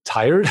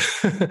tired,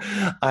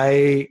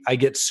 I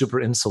get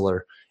super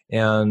insular.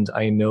 And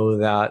I know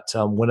that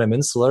when I'm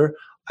insular,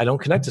 I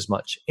don't connect as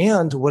much.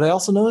 And what I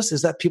also notice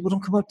is that people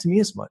don't come up to me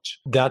as much.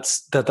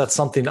 That's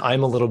something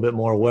I'm a little bit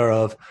more aware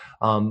of.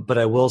 But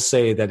I will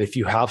say that if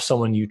you have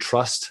someone you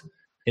trust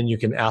and you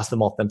can ask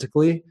them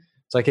authentically,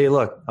 it's like, hey,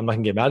 look, I'm not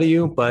gonna get mad at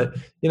you, but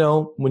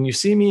when you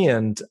see me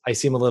and I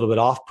seem a little bit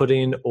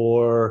off-putting,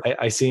 or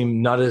I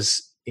seem not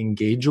as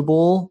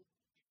engageable,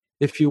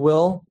 if you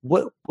will,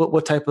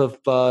 what type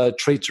of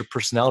traits or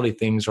personality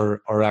things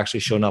are actually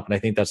showing up? And I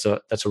think that's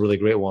a really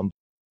great one.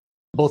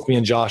 Both me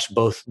and Josh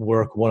both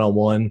work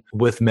one-on-one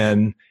with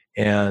men,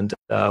 and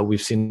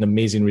we've seen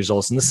amazing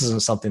results. And this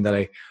isn't something that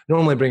I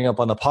normally bring up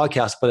on the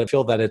podcast, but I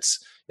feel that it's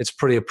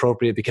pretty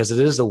appropriate because it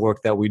is the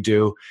work that we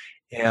do.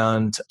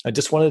 And I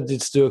just wanted to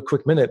just do a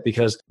quick minute,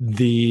 because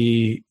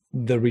the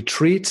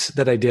retreat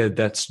that I did,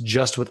 that's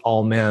just with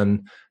all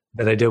men,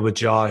 that I did with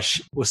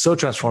Josh, was so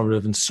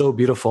transformative and so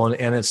beautiful.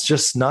 And it's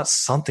just not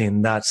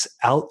something that's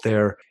out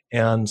there.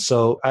 And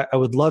so I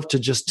would love to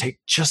just take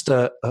just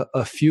a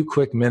few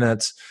quick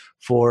minutes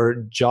for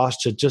Josh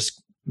to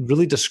just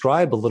really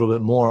describe a little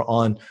bit more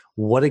on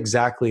what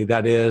exactly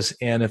that is.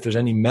 And if there's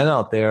any men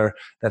out there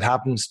that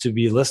happens to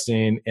be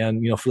listening,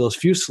 and, for those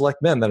few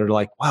select men that are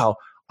like, wow,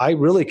 I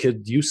really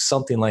could use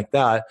something like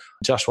that.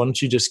 Josh, why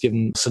don't you just give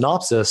them a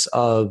synopsis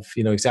of,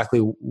 exactly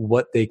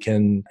what they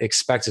can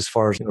expect as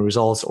far as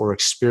results or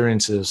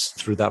experiences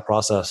through that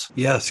process?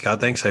 Yeah,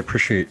 Scott, thanks. I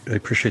appreciate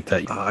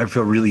that. I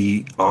feel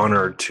really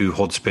honored to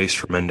hold space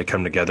for men to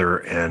come together.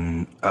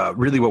 And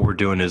really what we're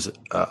doing is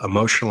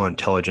emotional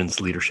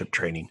intelligence leadership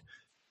training.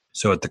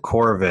 So at the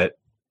core of it,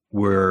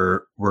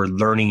 we're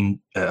learning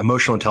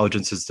emotional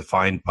intelligence is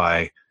defined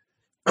by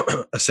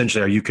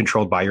essentially, are you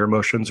controlled by your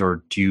emotions,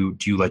 or do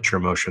you let your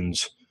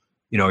emotions,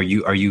 are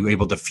you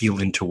able to feel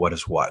into what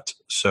is what?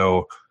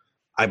 So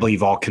I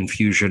believe all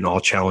confusion, all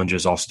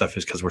challenges, all stuff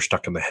is because we're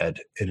stuck in the head.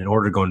 And in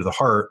order to go into the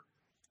heart,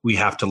 we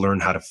have to learn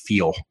how to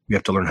feel. We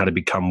have to learn how to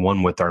become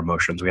one with our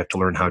emotions. We have to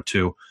learn how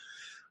to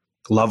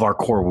love our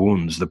core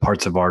wounds, the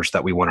parts of ours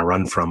that we want to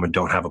run from and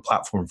don't have a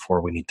platform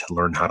for. We need to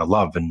learn how to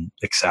love and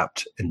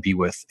accept and be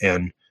with,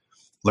 and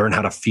learn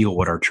how to feel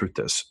what our truth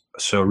is.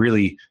 So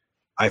really,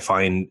 I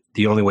find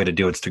the only way to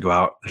do it is to go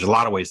out. There's a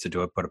lot of ways to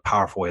do it, but a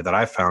powerful way that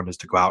I've found is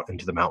to go out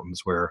into the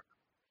mountains where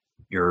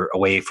you're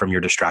away from your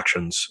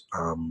distractions.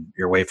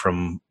 You're away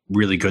from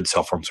really good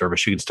cell phone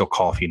service. You can still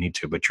call if you need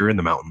to, but you're in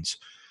the mountains,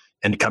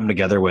 and come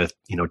together with,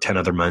 10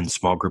 other men,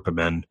 small group of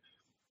men,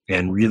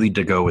 and really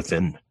to go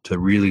within, to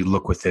really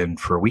look within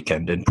for a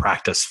weekend and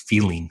practice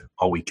feeling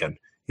all weekend.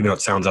 Even though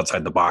it sounds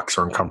outside the box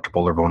or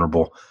uncomfortable or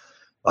vulnerable,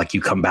 like you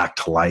come back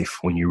to life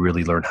when you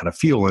really learn how to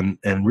feel. And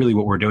really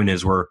what we're doing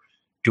is we're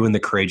doing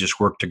the courageous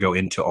work to go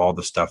into all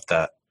the stuff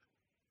that,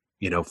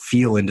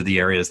 feel into the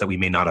areas that we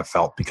may not have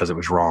felt because it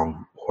was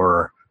wrong,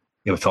 or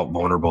it felt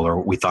vulnerable,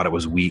 or we thought it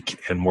was weak.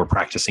 And we're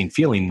practicing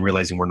feeling,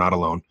 realizing we're not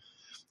alone.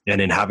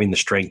 And in having the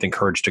strength and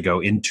courage to go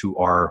into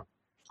our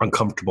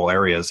uncomfortable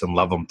areas and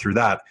love them through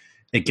that,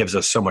 it gives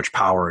us so much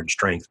power and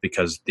strength,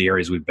 because the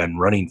areas we've been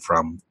running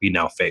from, we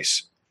now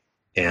face,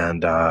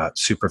 and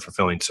super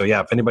fulfilling. So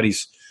yeah,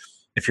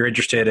 if you're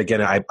interested,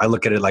 again, I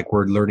look at it like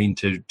we're learning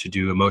to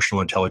do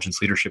emotional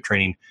intelligence leadership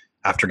training.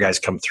 After guys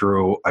come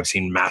through, I've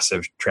seen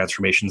massive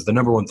transformations. The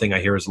number one thing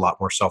I hear is a lot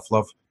more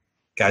self-love.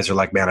 Guys are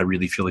like, man, I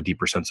really feel a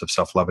deeper sense of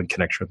self-love and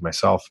connection with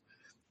myself.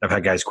 I've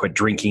had guys quit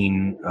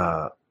drinking.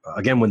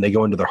 Again, when they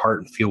go into their heart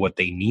and feel what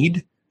they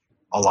need,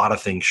 a lot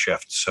of things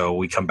shift. So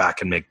we come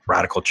back and make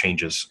radical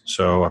changes.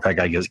 So I've had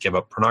guys give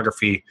up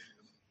pornography,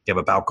 give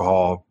up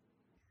alcohol,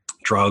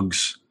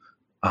 drugs,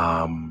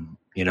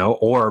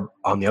 or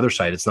on the other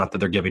side, it's not that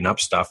they're giving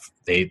up stuff.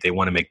 They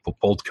want to make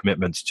bold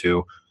commitments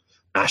to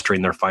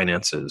mastering their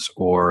finances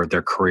or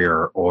their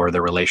career or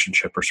their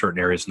relationship or certain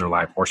areas in their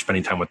life, or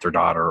spending time with their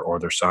daughter or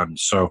their son.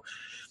 So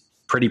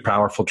pretty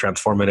powerful,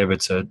 transformative.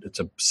 It's a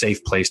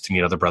safe place to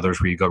meet other brothers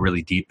where you go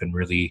really deep and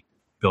really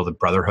build a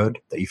brotherhood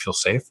that you feel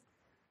safe,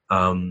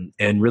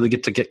 and really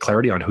get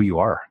clarity on who you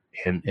are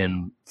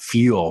and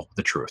feel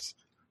the truth.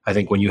 I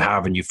think when you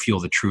have and you feel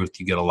the truth,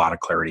 you get a lot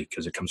of clarity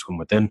because it comes from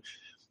within.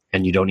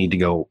 And you don't need to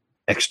go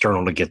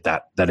external to get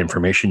that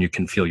information. You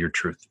can feel your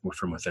truth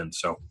from within.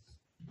 So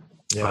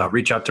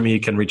reach out to me. You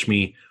can reach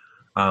me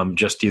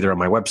just either on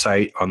my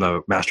website, on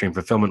the Mastering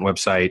Fulfillment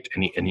website,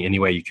 any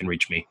way you can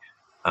reach me.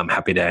 I'm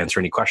happy to answer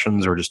any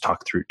questions or just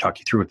talk you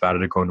through about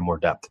it or go into more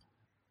depth.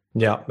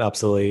 Yeah,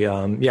 absolutely.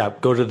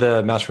 Go to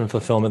the Mastering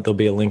Fulfillment. There'll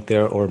be a link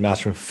there, or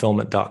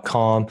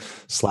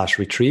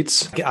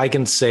masteringfulfillment.com/retreats. I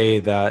can say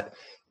that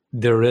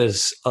there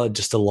is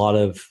just a lot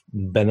of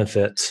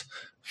benefit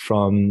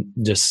from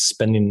just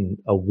spending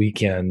a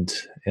weekend.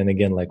 And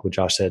again, like what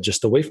Josh said,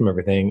 just away from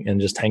everything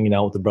and just hanging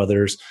out with the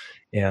brothers.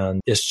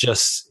 And it's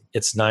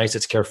nice.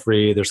 It's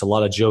carefree. There's a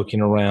lot of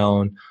joking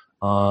around.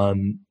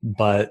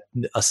 But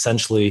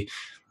essentially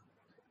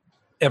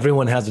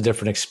everyone has a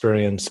different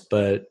experience.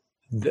 But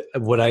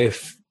what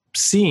I've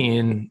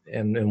seen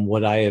and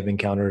what I have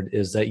encountered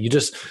is that you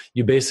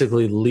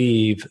basically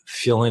leave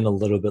feeling a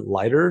little bit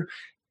lighter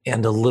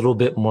and a little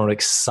bit more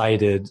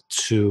excited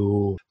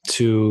to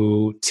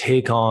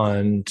take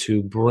on,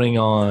 to bring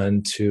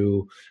on,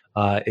 to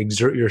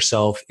exert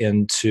yourself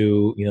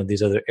into,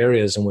 these other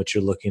areas in which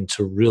you're looking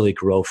to really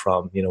grow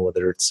from,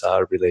 whether it's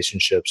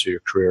relationships or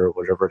your career or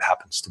whatever it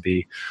happens to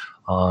be.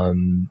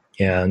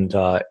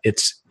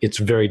 It's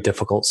very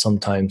difficult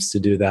sometimes to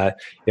do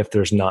that if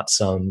there's not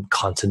some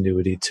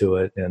continuity to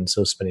it. And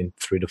so spending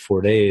 3 to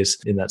 4 days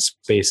in that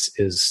space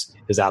is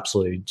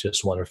absolutely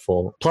just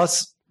wonderful.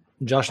 Plus,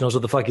 Josh knows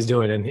what the fuck he's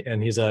doing,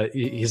 and he's a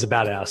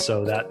badass.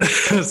 So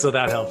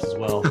that helps as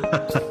well.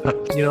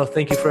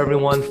 Thank you for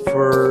everyone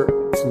for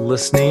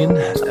listening.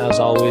 As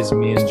always,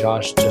 me and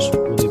Josh just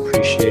really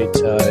appreciate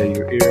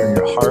your ear and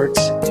your heart,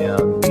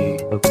 and we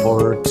look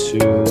forward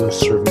to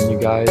serving you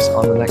guys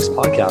on the next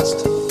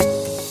podcast.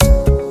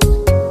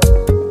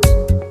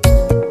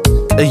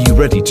 Are you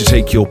ready to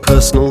take your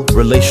personal,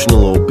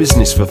 relational, or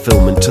business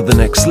fulfillment to the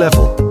next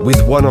level?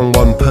 With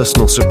one-on-one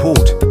personal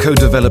support,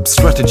 co-developed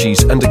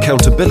strategies, and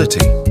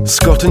accountability,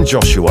 Scott and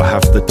Joshua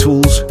have the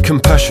tools,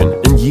 compassion,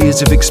 and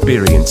years of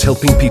experience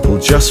helping people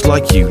just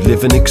like you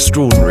live an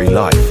extraordinary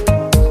life.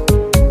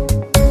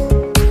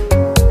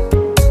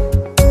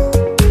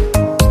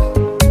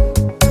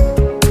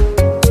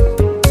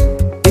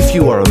 If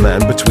you are a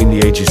man between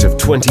the ages of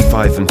 12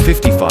 25 and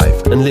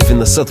 55 and live in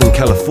the Southern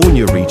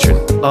California region,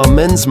 our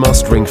Men's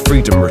Mastering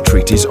Freedom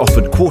Retreat is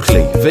offered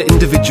quarterly for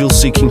individuals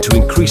seeking to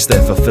increase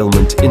their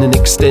fulfillment in an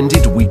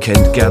extended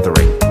weekend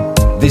gathering.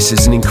 This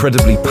is an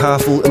incredibly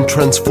powerful and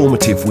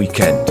transformative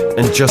weekend,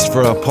 and just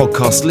for our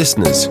podcast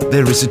listeners,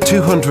 there is a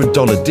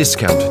 $200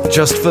 discount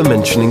just for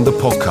mentioning the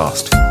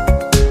podcast.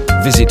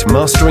 Visit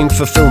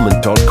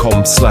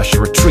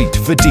masteringfulfillment.com/retreat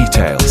for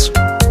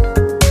details.